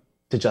time. Yep.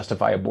 To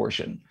justify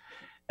abortion.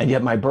 And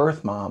yet my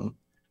birth mom,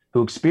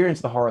 who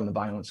experienced the horror and the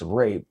violence of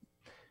rape,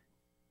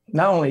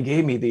 not only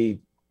gave me the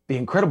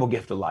incredible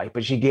gift of life,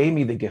 but she gave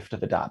me the gift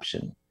of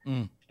adoption.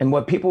 Mm. And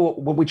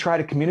what we try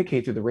to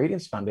communicate through the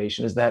Radiance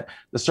Foundation is that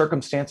the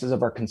circumstances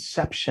of our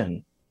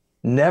conception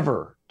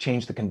never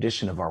change the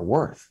condition of our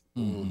worth.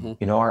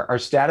 Mm-hmm. Our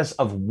status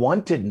of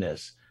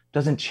wantedness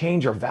doesn't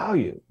change our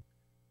value.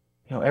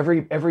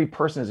 Every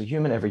person is a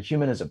human, every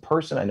human is a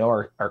person. I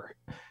know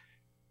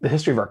the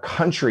history of our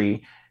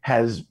country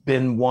has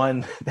been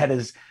one that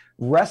has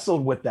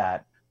wrestled with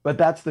that, but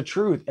that's the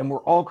truth. And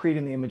we're all created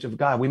in the image of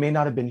God. We may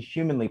not have been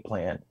humanly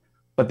planned,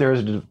 but there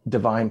is a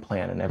divine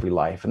plan in every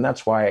life. And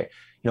that's why,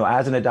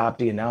 as an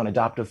adoptee and now an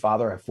adoptive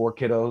father, I have 4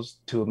 kiddos.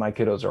 2 of my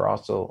kiddos are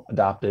also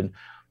adopted.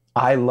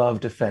 I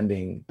love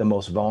defending the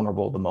most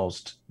vulnerable, the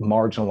most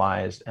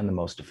marginalized, and the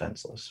most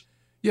defenseless.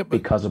 Yeah,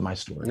 because of my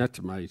story. That's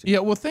amazing. Yeah,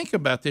 well, think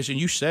about this, and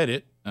you said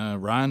it,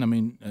 Ryan. I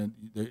mean,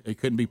 it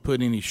couldn't be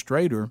put any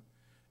straighter.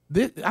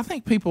 I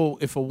think people,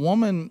 if a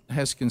woman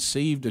has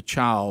conceived a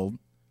child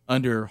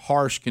under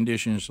harsh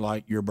conditions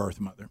like your birth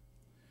mother,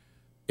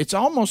 it's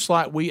almost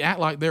like we act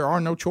like there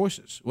are no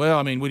choices. Well,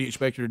 I mean, what do you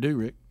expect her to do,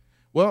 Rick?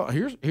 Well,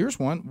 here's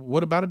one.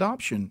 What about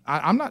adoption?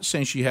 I'm not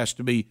saying she has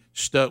to be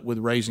stuck with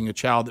raising a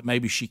child that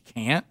maybe she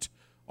can't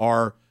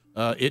or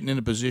isn't in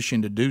a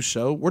position to do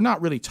so. We're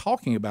not really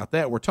talking about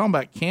that. We're talking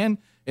about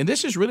and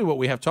this is really what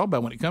we have to talk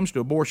about when it comes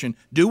to abortion.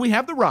 Do we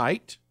have the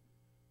right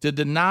to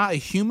deny a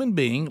human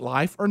being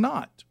life or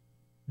not?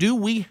 Do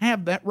we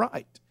have that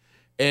right?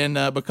 And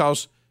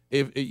because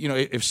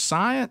if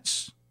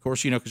science, of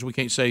course, because we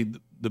can't say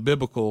the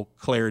biblical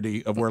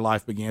clarity of where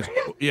life begins.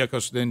 Yeah,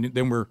 because then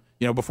we're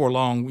before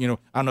long. I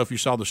don't know if you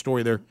saw the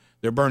story.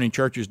 They're burning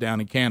churches down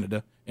in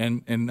Canada,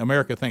 and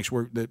America thinks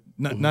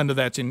none of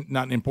that's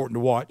not important to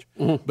watch.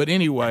 Mm-hmm. But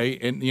anyway,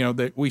 and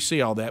that we see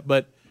all that.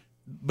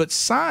 But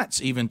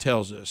science even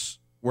tells us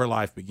where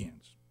life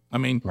begins. I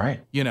mean,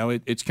 right?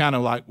 It's kind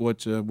of like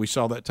what we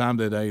saw that time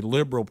that a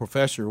liberal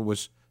professor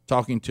was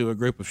talking to a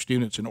group of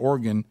students in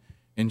Oregon,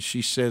 and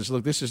she says,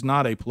 look, this is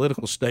not a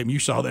political statement. You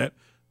saw that.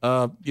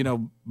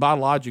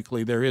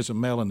 Biologically, there is a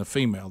male and a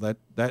female.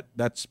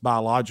 That's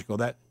biological.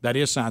 That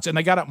is science. And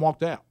they got up and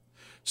walked out.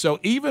 So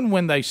even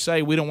when they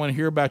say we don't want to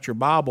hear about your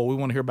Bible, we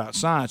want to hear about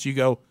science, you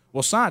go,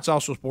 well, science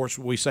also supports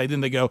what we say.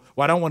 Then they go,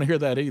 well, I don't want to hear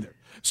that either.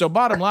 So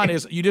bottom line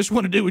is you just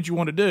want to do what you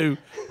want to do.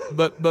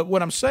 But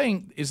what I'm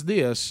saying is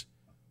this.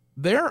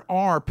 There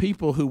are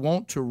people who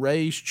want to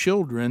raise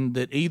children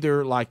that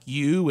either like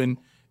you and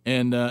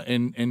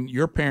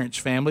your parents'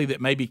 family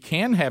that maybe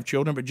can have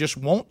children but just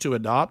want to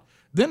adopt.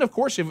 Then, of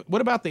course, what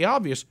about the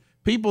obvious?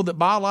 People that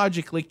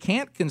biologically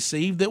can't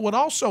conceive that would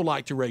also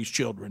like to raise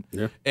children.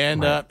 Yeah.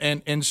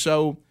 And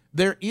so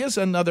there is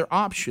another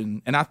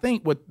option. And I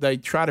think what they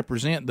try to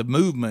present, the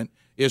movement,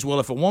 is, well,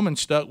 if a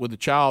woman's stuck with a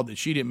child that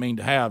she didn't mean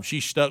to have,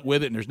 she's stuck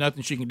with it and there's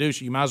nothing she can do,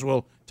 so you might as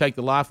well take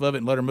the life of it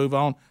and let her move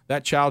on.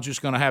 That child's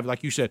just going to have,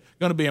 like you said,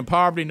 going to be in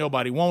poverty,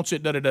 nobody wants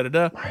it,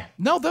 da-da-da-da-da. Right.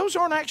 No, those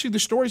aren't actually the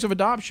stories of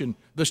adoption.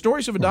 The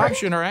stories of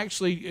adoption are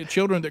actually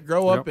children that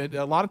grow up a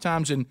lot of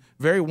times in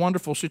very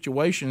wonderful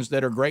situations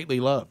that are greatly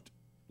loved,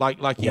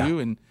 like you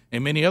and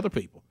many other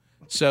people.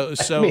 So,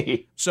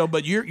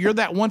 but you're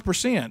that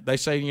 1%. They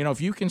say,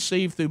 if you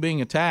conceive through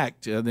being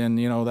attacked, then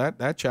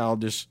that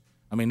child just.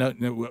 I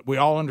mean, we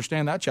all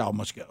understand that child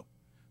must go,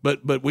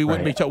 but we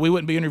wouldn't we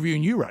wouldn't be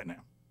interviewing you right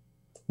now.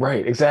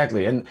 Right,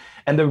 exactly, and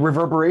the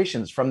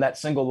reverberations from that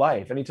single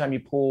life. Anytime you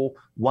pull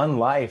one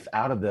life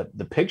out of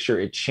the picture,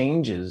 it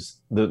changes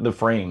the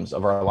frames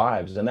of our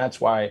lives, and that's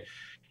why,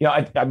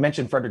 I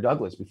mentioned Frederick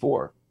Douglass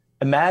before.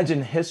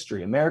 Imagine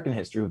history, American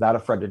history, without a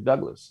Frederick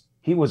Douglass.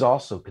 He was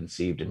also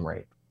conceived in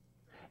rape,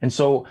 and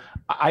so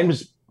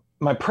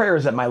my prayer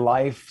is that my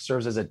life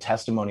serves as a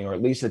testimony, or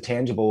at least a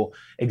tangible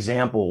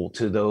example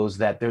to those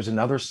that there's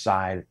another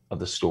side of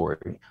the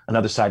story,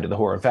 another side to the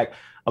horror. In fact,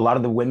 a lot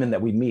of the women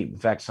that we meet, in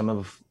fact, some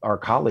of our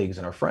colleagues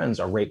and our friends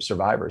are rape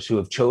survivors who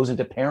have chosen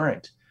to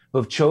parent, who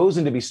have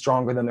chosen to be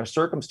stronger than their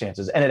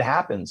circumstances. And it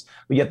happens.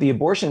 But yet the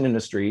abortion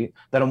industry,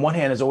 that on one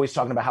hand is always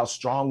talking about how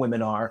strong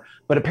women are,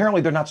 but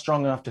apparently they're not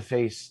strong enough to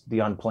face the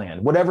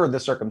unplanned, whatever the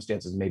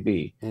circumstances may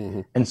be.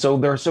 Mm-hmm. And so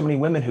there are so many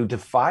women who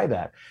defy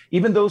that.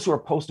 Even those who are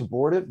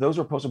post-abortive, those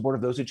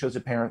who chose to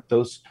parent,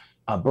 those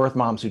birth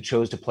moms who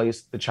chose to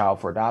place the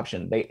child for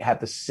adoption, they have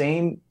the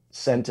same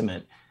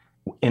sentiment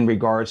in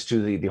regards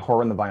to the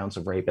horror and the violence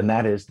of rape. And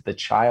that is the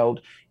child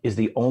is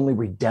the only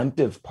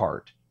redemptive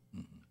part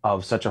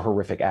of such a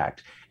horrific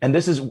act. And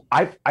this is,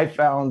 I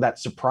found that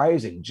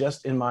surprising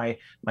just in my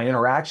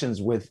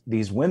interactions with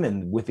these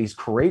women, with these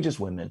courageous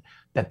women,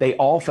 that they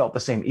all felt the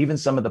same, even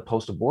some of the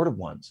post-abortive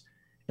ones.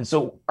 And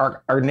so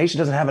our nation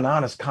doesn't have an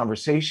honest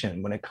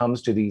conversation when it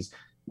comes to these,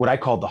 what I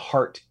call the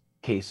heart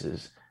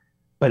cases.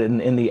 But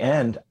in the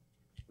end,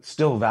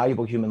 still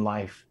valuable human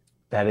life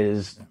that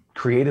is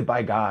created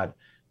by God.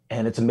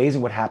 And it's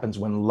amazing what happens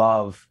when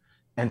love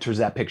enters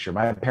that picture.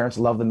 My parents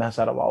loved the mess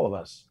out of all of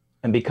us.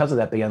 And because of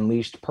that, they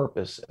unleashed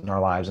purpose in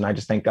our lives. And I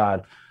just thank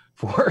God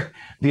for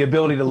the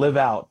ability to live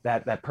out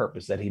that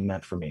purpose that he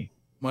meant for me.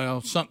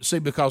 Well,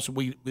 because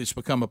it's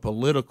become a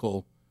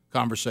political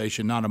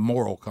conversation, not a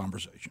moral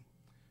conversation.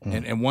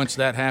 Mm-hmm. And once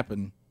that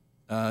happened,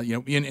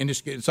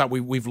 it's like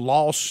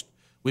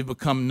we've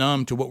become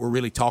numb to what we're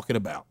really talking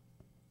about.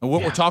 And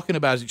what we're talking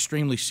about is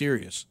extremely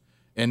serious.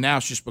 And now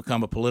it's just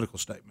become a political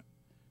statement.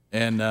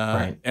 And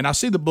and I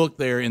see the book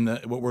there in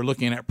what we're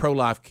looking at,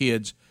 Pro-Life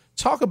Kids.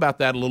 Talk about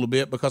that a little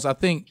bit, because I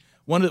think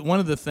one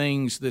of the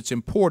things that's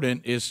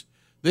important is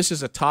this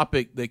is a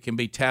topic that can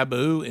be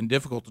taboo and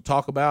difficult to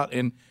talk about,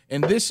 and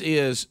this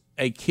is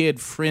a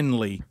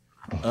kid-friendly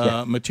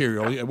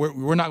material.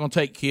 We're not going to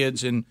take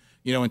kids and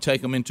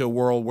take them into a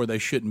world where they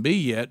shouldn't be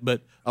yet,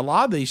 but a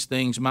lot of these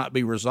things might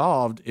be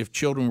resolved if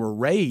children were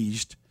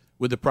raised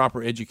with the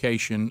proper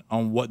education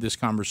on what this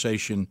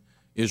conversation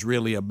is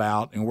really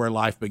about and where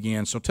life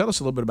begins. So tell us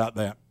a little bit about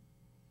that.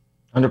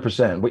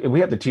 100%. We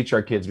have to teach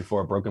our kids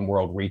before a broken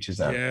world reaches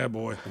them. Yeah,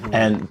 boy.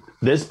 And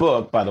this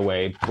book, by the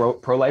way,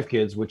 Pro-Life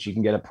Kids, which you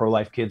can get at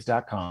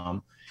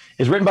prolifekids.com,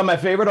 is written by my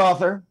favorite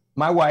author,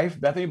 my wife,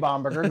 Bethany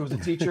Bomberger, who was a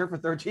teacher for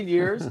 13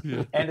 years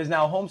and is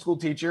now a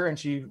homeschool teacher. And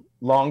she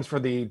longs for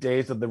the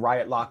days of the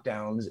riot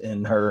lockdowns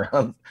in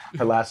her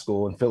last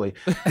school in Philly.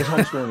 Because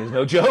homeschooling is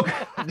no joke.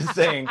 I'm just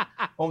saying,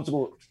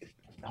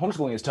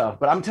 homeschooling is tough.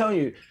 But I'm telling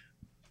you,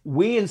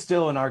 we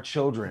instill in our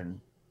children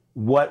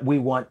what we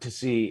want to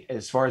see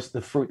as far as the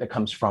fruit that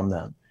comes from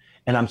them.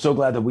 And I'm so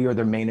glad that we are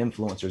their main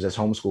influencers as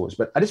homeschoolers.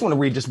 But I just want to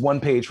read just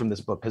one page from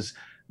this book, because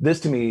this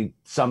to me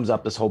sums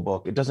up this whole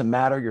book. It doesn't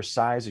matter your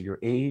size or your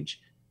age,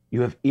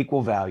 you have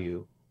equal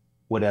value,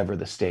 whatever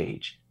the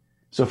stage.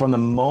 So from the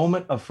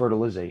moment of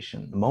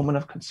fertilization, the moment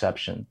of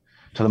conception,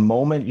 to the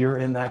moment you're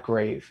in that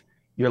grave,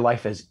 your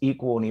life has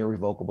equal and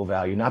irrevocable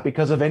value, not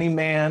because of any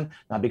man,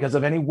 not because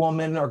of any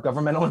woman or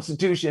governmental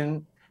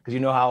institution, because you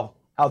know how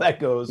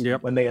that goes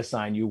when they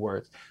assign you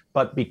worth,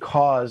 but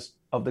because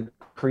of the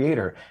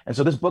Creator. And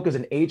so this book is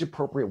an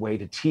age-appropriate way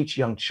to teach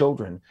young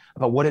children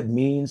about what it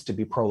means to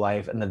be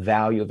pro-life and the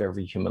value of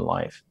every human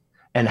life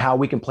and how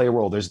we can play a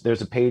role.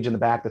 There's a page in the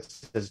back that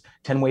says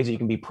 10 ways that you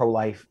can be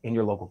pro-life in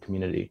your local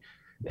community.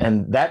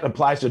 And that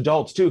applies to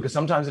adults too, because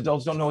sometimes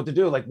adults don't know what to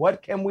do. Like,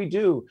 what can we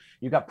do?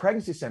 You got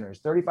pregnancy centers,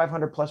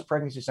 3,500 plus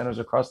pregnancy centers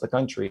across the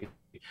country.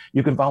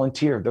 You can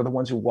volunteer. They're the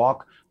ones who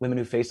walk women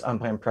who face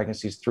unplanned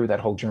pregnancies through that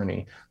whole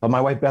journey. But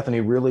my wife,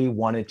 Bethany, really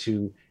wanted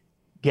to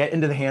get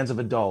into the hands of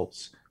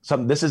adults.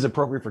 This is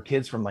appropriate for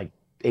kids from like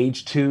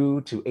age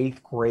 2 to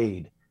 8th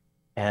grade.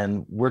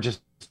 And we're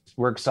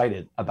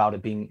excited about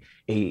it being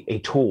a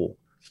tool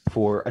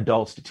for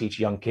adults to teach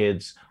young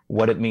kids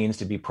what it means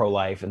to be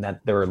pro-life and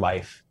that their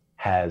life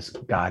has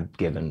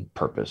God-given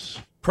purpose.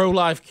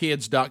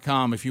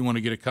 ProLifeKids.com if you want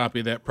to get a copy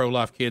of that,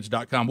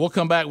 ProLifeKids.com. We'll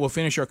come back. We'll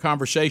finish our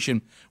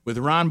conversation with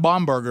Ryan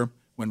Baumberger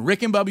when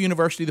Rick and Bubba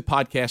University, the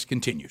podcast,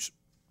 continues.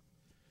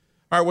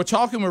 All right, we're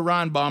talking with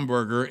Ryan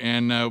Baumberger,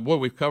 and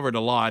we've covered a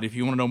lot. If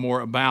you want to know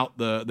more about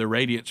the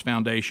Radiance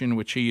Foundation,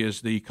 which he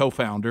is the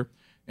co-founder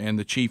and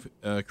the chief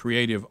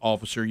creative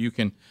officer, you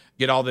can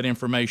get all that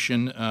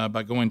information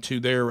by going to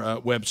their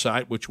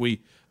website, which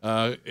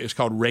is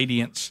called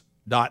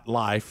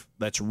Radiance.life.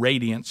 That's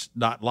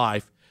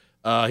Radiance.life.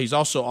 He's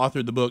also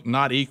authored the book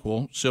Not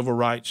Equal, Civil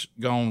Rights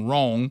Gone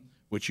Wrong,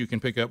 which you can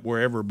pick up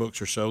wherever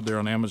books are sold. They're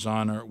on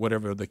Amazon or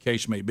whatever the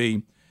case may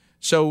be.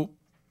 So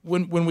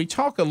when we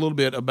talk a little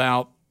bit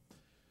about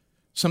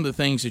some of the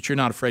things that you're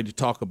not afraid to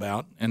talk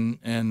about, and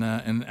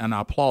I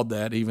applaud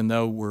that, even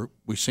though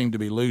we seem to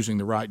be losing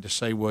the right to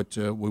say what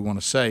we want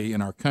to say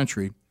in our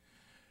country.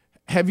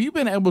 Have you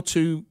been able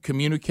to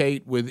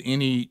communicate with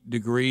any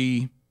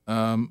degree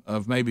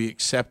of maybe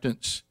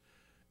acceptance?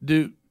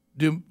 Do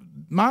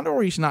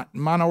minorities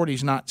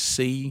not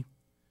see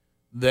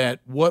that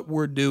what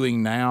we're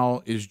doing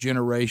now is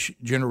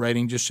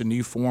generating just a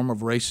new form of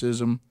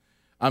racism?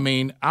 I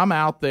mean, I'm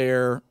out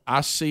there,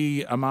 I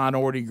see a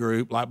minority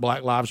group like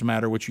Black Lives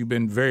Matter, which you've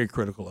been very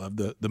critical of,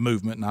 the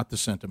movement, not the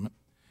sentiment.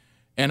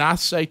 And I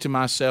say to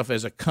myself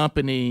as a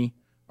company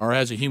or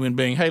as a human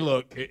being, hey,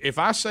 look, if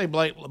I say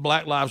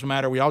Black Lives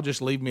Matter, will y'all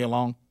just leave me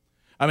alone?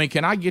 I mean,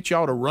 can I get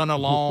y'all to run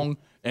along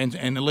and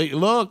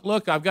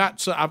look, I've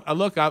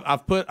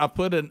put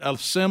a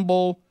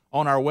symbol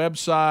on our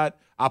website.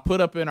 I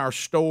put up in our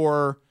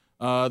store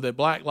that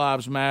Black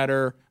Lives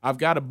Matter. I've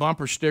got a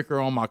bumper sticker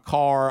on my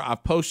car.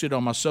 I've posted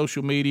on my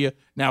social media.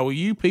 Now, will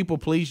you people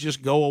please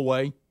just go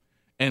away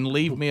and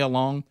leave me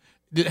alone?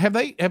 Has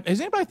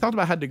anybody thought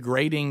about how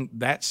degrading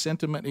that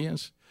sentiment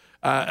is?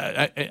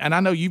 And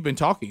I know you've been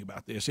talking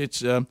about this.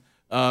 It's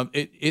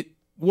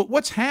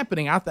what's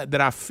happening.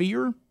 That I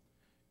fear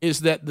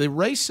is that the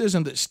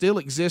racism that still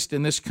exists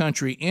in this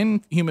country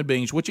in human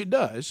beings, which it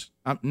does.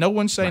 No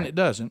one's saying it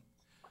doesn't,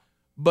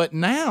 but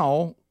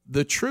now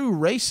the true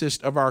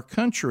racists of our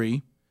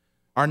country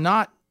are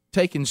not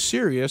taken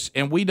serious,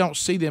 and we don't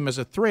see them as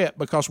a threat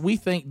because we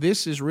think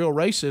this is real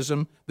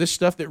racism, this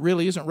stuff that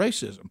really isn't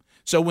racism.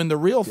 So when the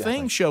real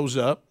thing shows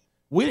up,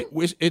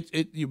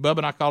 Bubba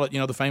and I call it,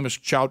 the famous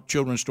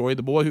children's story,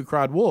 the boy who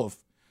cried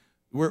wolf.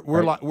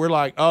 We're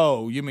like,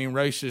 oh, you mean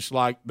racist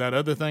like that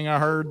other thing I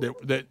heard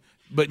that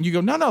but you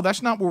go, no,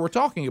 that's not what we're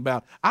talking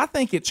about. I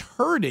think it's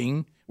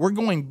hurting. We're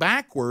going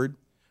backward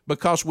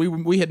because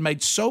we had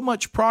made so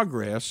much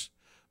progress.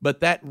 But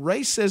that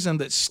racism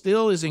that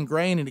still is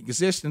ingrained and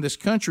exists in this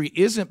country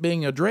isn't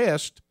being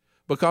addressed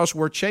because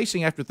we're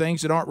chasing after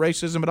things that aren't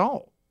racism at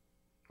all.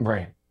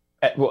 Right.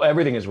 Well,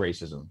 everything is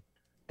racism.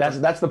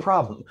 That's the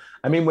problem.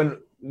 I mean,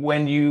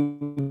 when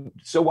you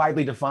so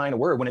widely define a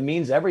word, when it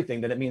means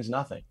everything, then it means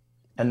nothing.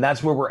 And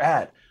that's where we're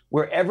at.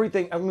 Where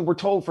everything, I mean, we're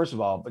told, first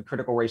of all, the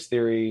critical race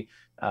theory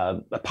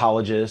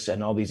apologists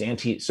and all these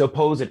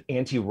supposed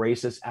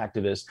anti-racist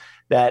activists,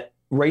 that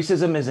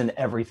racism is in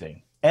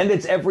everything. And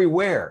it's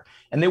everywhere.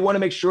 And they want to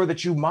make sure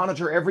that you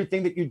monitor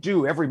everything that you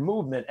do, every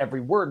movement,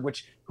 every word,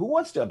 which who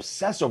wants to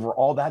obsess over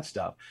all that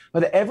stuff?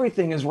 But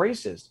everything is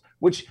racist,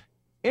 which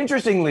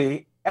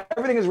interestingly,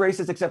 everything is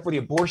racist except for the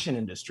abortion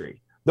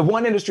industry. The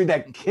one industry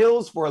that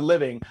kills for a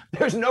living,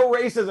 there's no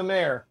racism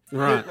there.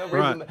 Right, there's no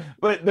racism,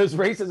 but there's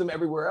racism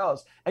everywhere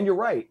else. And you're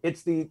right.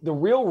 It's the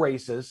real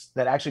racists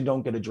that actually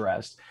don't get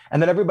addressed. And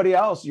then everybody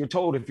else, you're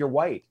told if you're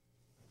white,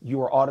 you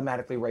are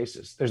automatically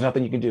racist. There's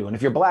nothing you can do. And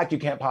if you're black, you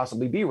can't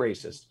possibly be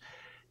racist.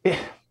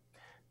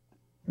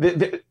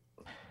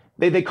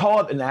 They call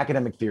it an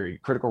academic theory,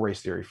 critical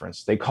race theory, for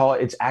instance. They call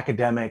it's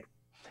academic.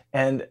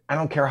 And I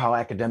don't care how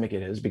academic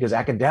it is, because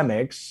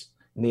academics,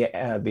 the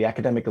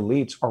academic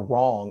elites are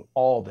wrong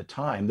all the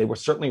time. They were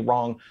certainly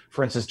wrong,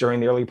 for instance, during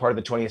the early part of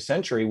the 20th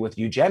century with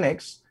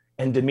eugenics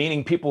and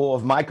demeaning people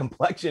of my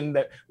complexion,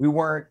 that we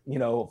weren't,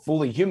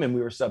 fully human,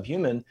 we were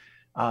subhuman.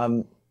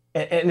 And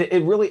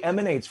it really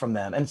emanates from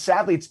them. And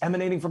sadly, it's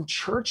emanating from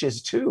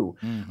churches too,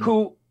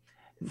 who,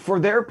 for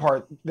their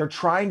part, they're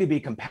trying to be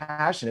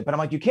compassionate. But I'm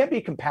like, you can't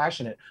be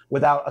compassionate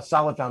without a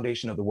solid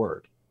foundation of the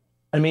word.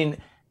 I mean,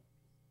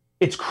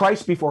 it's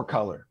Christ before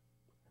color.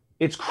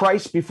 It's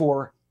Christ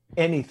before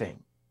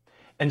anything.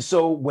 And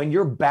so when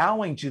you're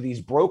bowing to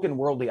these broken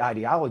worldly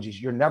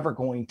ideologies, you're never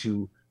going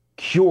to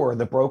cure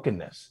the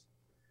brokenness.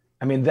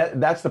 I mean,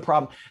 that's the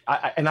problem.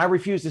 I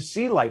refuse to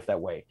see life that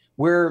way,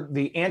 where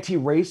the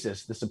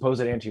anti-racists, the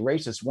supposed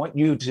anti-racists, want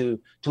you to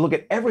look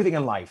at everything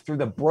in life through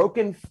the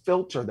broken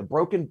filter, the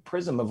broken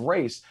prism of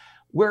race,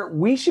 where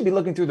we should be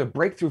looking through the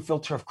breakthrough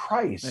filter of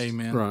Christ.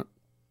 Amen. Right.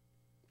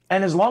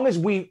 And as long as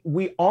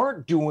we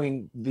aren't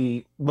doing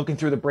the looking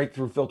through the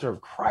breakthrough filter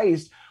of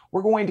Christ,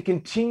 we're going to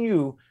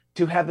continue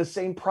to have the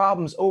same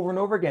problems over and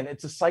over again.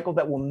 It's a cycle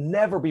that will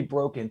never be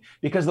broken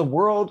because the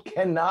world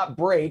cannot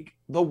break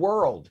the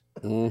world.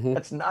 Mm-hmm.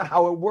 That's not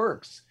how it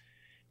works.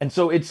 And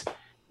so it's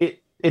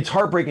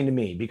heartbreaking to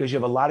me because you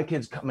have a lot of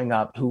kids coming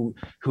up who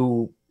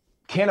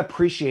can't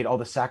appreciate all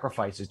the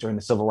sacrifices during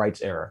the civil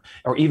rights era,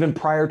 or even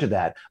prior to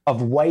that,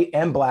 of white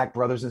and black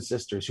brothers and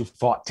sisters who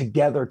fought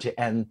together to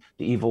end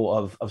the evil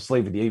of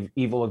slavery, the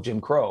evil of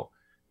Jim Crow.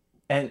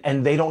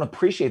 And they don't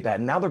appreciate that.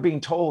 And now they're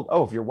being told,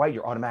 oh, if you're white,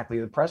 you're automatically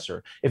the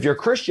oppressor. If you're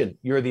Christian,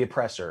 you're the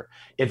oppressor.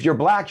 If you're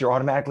black, you're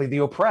automatically the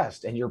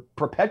oppressed, and you're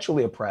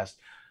perpetually oppressed.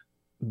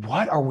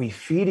 What are we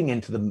feeding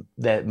into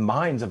the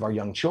minds of our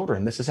young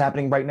children? This is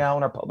happening right now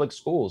in our public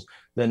schools.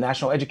 The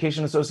National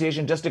Education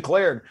Association just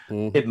declared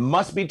it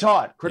must be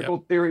taught.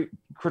 Critical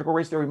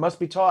race theory must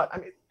be taught. I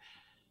mean,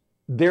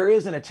 there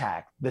is an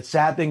attack. The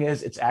sad thing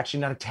is it's actually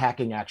not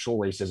attacking actual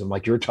racism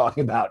like you're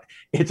talking about.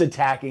 It's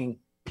attacking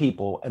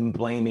people and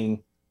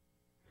blaming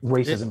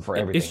racism for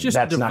everything. It's just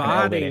That's dividing, not going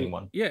to elevate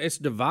anyone. Yeah, it's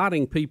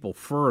dividing people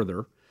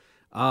further.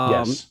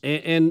 Yes.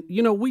 And,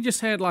 you know, we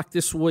just had like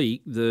this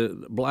week,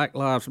 the Black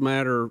Lives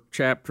Matter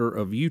chapter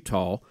of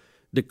Utah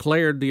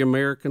declared the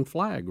American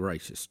flag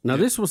racist. Now,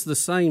 this was the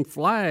same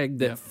flag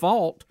that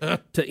fought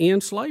to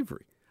end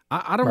slavery.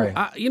 I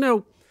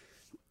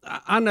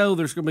know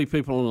there's going to be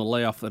people on the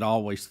left that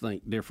always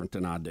think different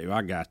than I do.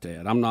 I got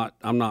that. I'm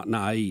not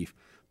naive.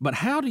 But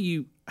how do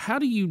you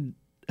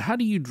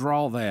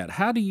draw that?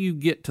 How do you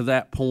get to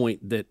that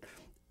point that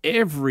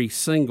every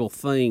single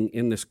thing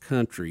in this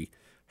country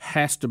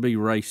has to be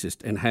racist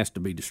and has to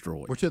be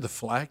destroyed? We're to the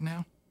flag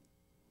now?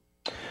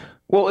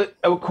 Well,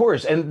 of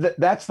course. And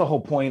that's the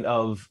whole point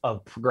of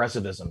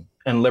progressivism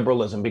and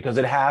liberalism, because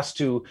it has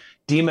to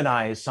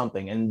demonize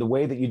something. And the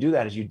way that you do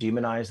that is you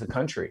demonize the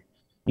country.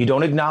 You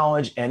don't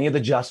acknowledge any of the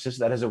justice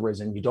that has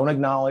arisen. You don't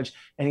acknowledge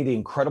any of the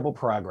incredible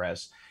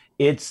progress.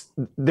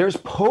 There's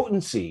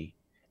potency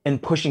in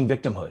pushing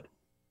victimhood.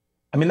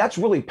 I mean, that's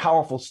really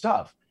powerful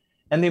stuff.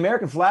 And the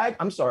American flag,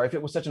 I'm sorry, if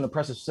it was such an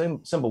oppressive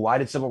symbol, why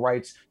did civil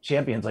rights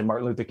champions like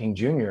Martin Luther King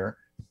Jr.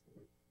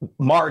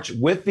 march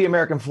with the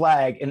American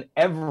flag in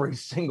every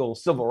single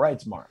civil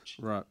rights march?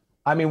 Right.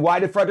 I mean, why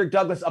did Frederick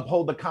Douglass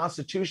uphold the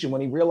Constitution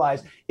when he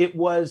realized it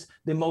was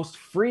the most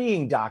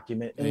freeing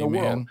document in the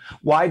world?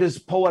 Why does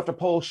poll after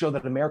poll show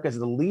that America is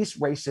the least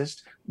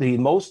racist, the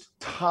most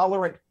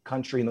tolerant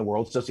country in the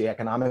world,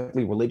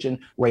 socioeconomically, religion,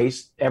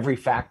 race, every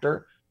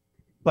factor?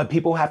 But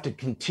people have to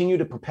continue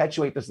to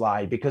perpetuate this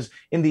lie because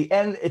in the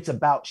end, it's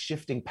about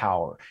shifting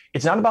power.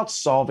 It's not about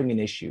solving an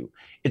issue.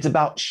 It's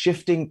about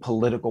shifting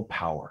political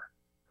power.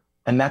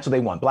 And that's what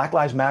they want. Black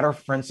Lives Matter,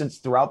 for instance,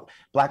 throughout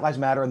Black Lives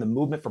Matter and the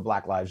movement for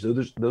Black Lives,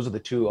 those are the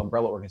two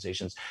umbrella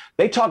organizations.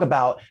 They talk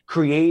about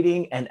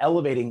creating and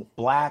elevating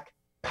Black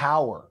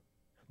power,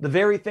 the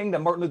very thing that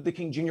Martin Luther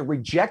King Jr.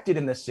 rejected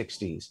in the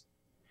 60s.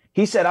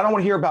 He said, I don't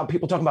want to hear about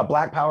people talking about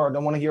Black power. I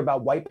don't want to hear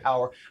about white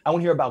power. I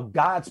want to hear about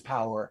God's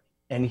power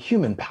and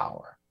human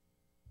power.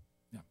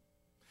 Yeah.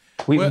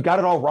 We've got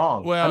it all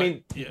wrong. Well, I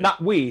mean,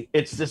 not we.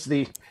 It's just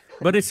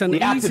But it's an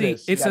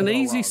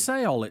easy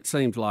sell. It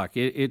seems like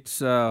it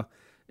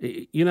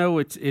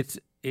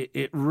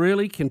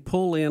really can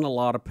pull in a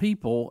lot of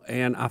people,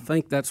 and I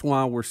think that's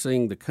why we're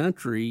seeing the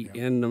country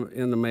in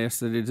the mess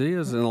that it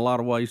is in a lot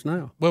of ways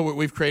now. Well,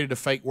 we've created a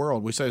fake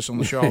world. We say this on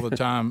the show all the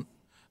time.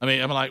 I mean,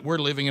 I'm like, we're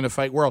living in a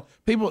fake world.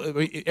 People,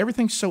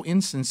 everything's so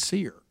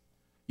insincere.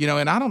 You know,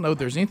 and I don't know if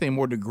there's anything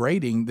more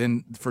degrading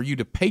than for you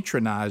to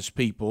patronize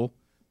people,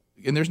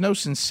 and there's no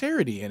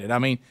sincerity in it. I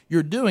mean,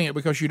 you're doing it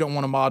because you don't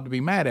want a mob to be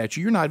mad at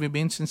you. You're not even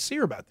being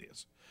sincere about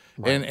this.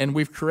 Right. And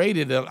we've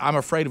created I'm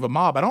afraid of a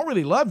mob. I don't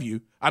really love you.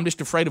 I'm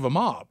just afraid of a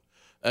mob.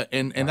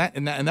 And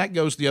that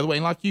goes the other way.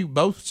 And like you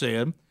both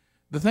said,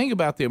 the thing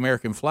about the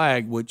American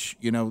flag, which,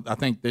 you know, I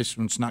think this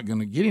one's not going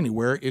to get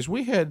anywhere, is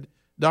we had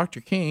Dr.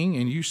 King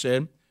and you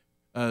said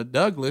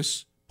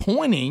Douglass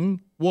pointing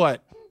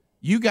what?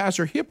 You guys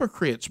are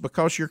hypocrites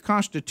because your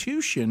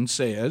Constitution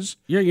says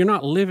you're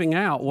not living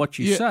out what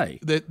you say.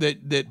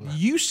 That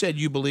you said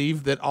you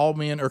believe that all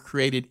men are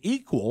created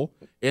equal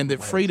and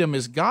that freedom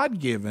is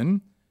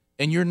God-given,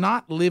 and you're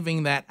not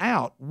living that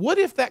out. What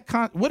if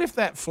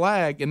that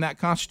flag and that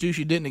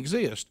Constitution didn't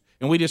exist,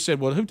 and we just said,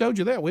 well, who told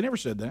you that? We never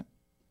said that.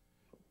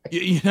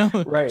 You know,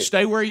 right?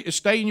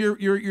 Stay in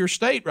your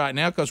state right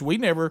now because we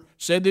never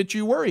said that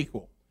you were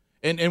equal.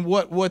 And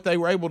what they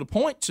were able to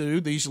point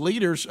to, these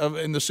leaders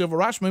in the civil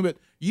rights movement,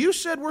 you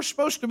said we're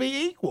supposed to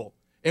be equal,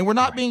 and we're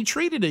not being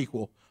treated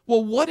equal.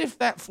 Well, what if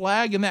that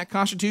flag and that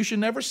Constitution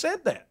never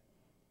said that?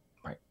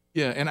 Right.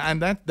 Yeah,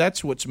 and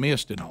that's what's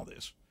missed in all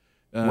this.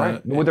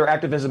 Right. What would their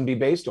activism be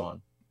based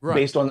on? Right.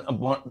 Based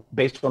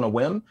on a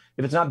whim?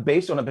 If it's not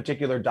based on a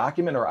particular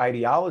document or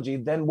ideology,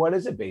 then what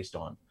is it based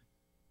on?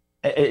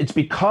 It's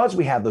because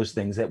we have those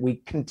things that we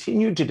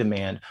continue to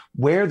demand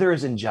where there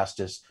is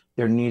injustice,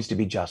 there needs to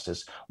be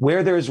justice.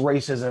 Where there is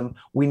racism,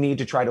 we need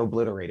to try to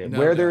obliterate it.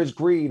 There is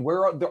greed,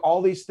 where are there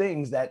all these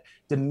things that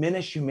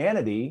diminish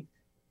humanity,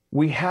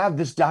 we have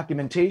this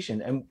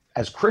documentation. And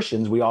as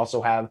Christians, we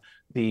also have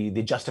the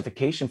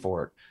justification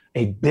for it,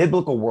 a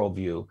biblical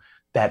worldview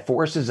that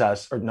forces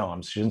us, or no, I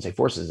shouldn't say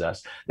forces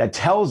us, that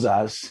tells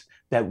us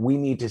that we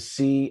need to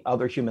see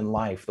other human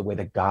life the way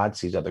that God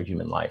sees other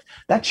human life.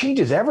 That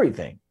changes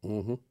everything.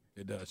 Mm-hmm.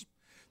 It does.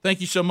 Thank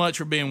you so much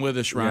for being with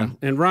us, Ryan.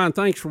 Yeah. And Ryan,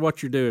 thanks for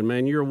what you're doing,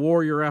 man. You're a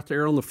warrior out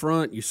there on the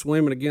front. You're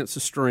swimming against the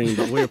stream,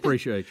 but we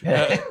appreciate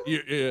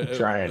you.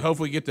 Trying.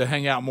 Hopefully get to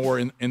hang out more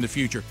in the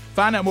future.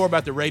 Find out more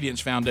about the Radiance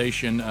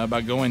Foundation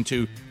by going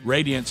to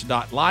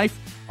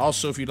radiance.life.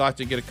 Also, if you'd like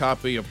to get a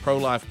copy of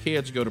Pro-Life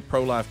Kids, go to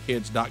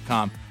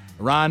prolifekids.com.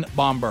 Ryan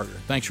Baumberger,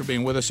 thanks for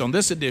being with us on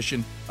this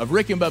edition of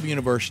Rick and Bubba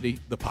University,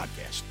 the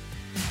podcast.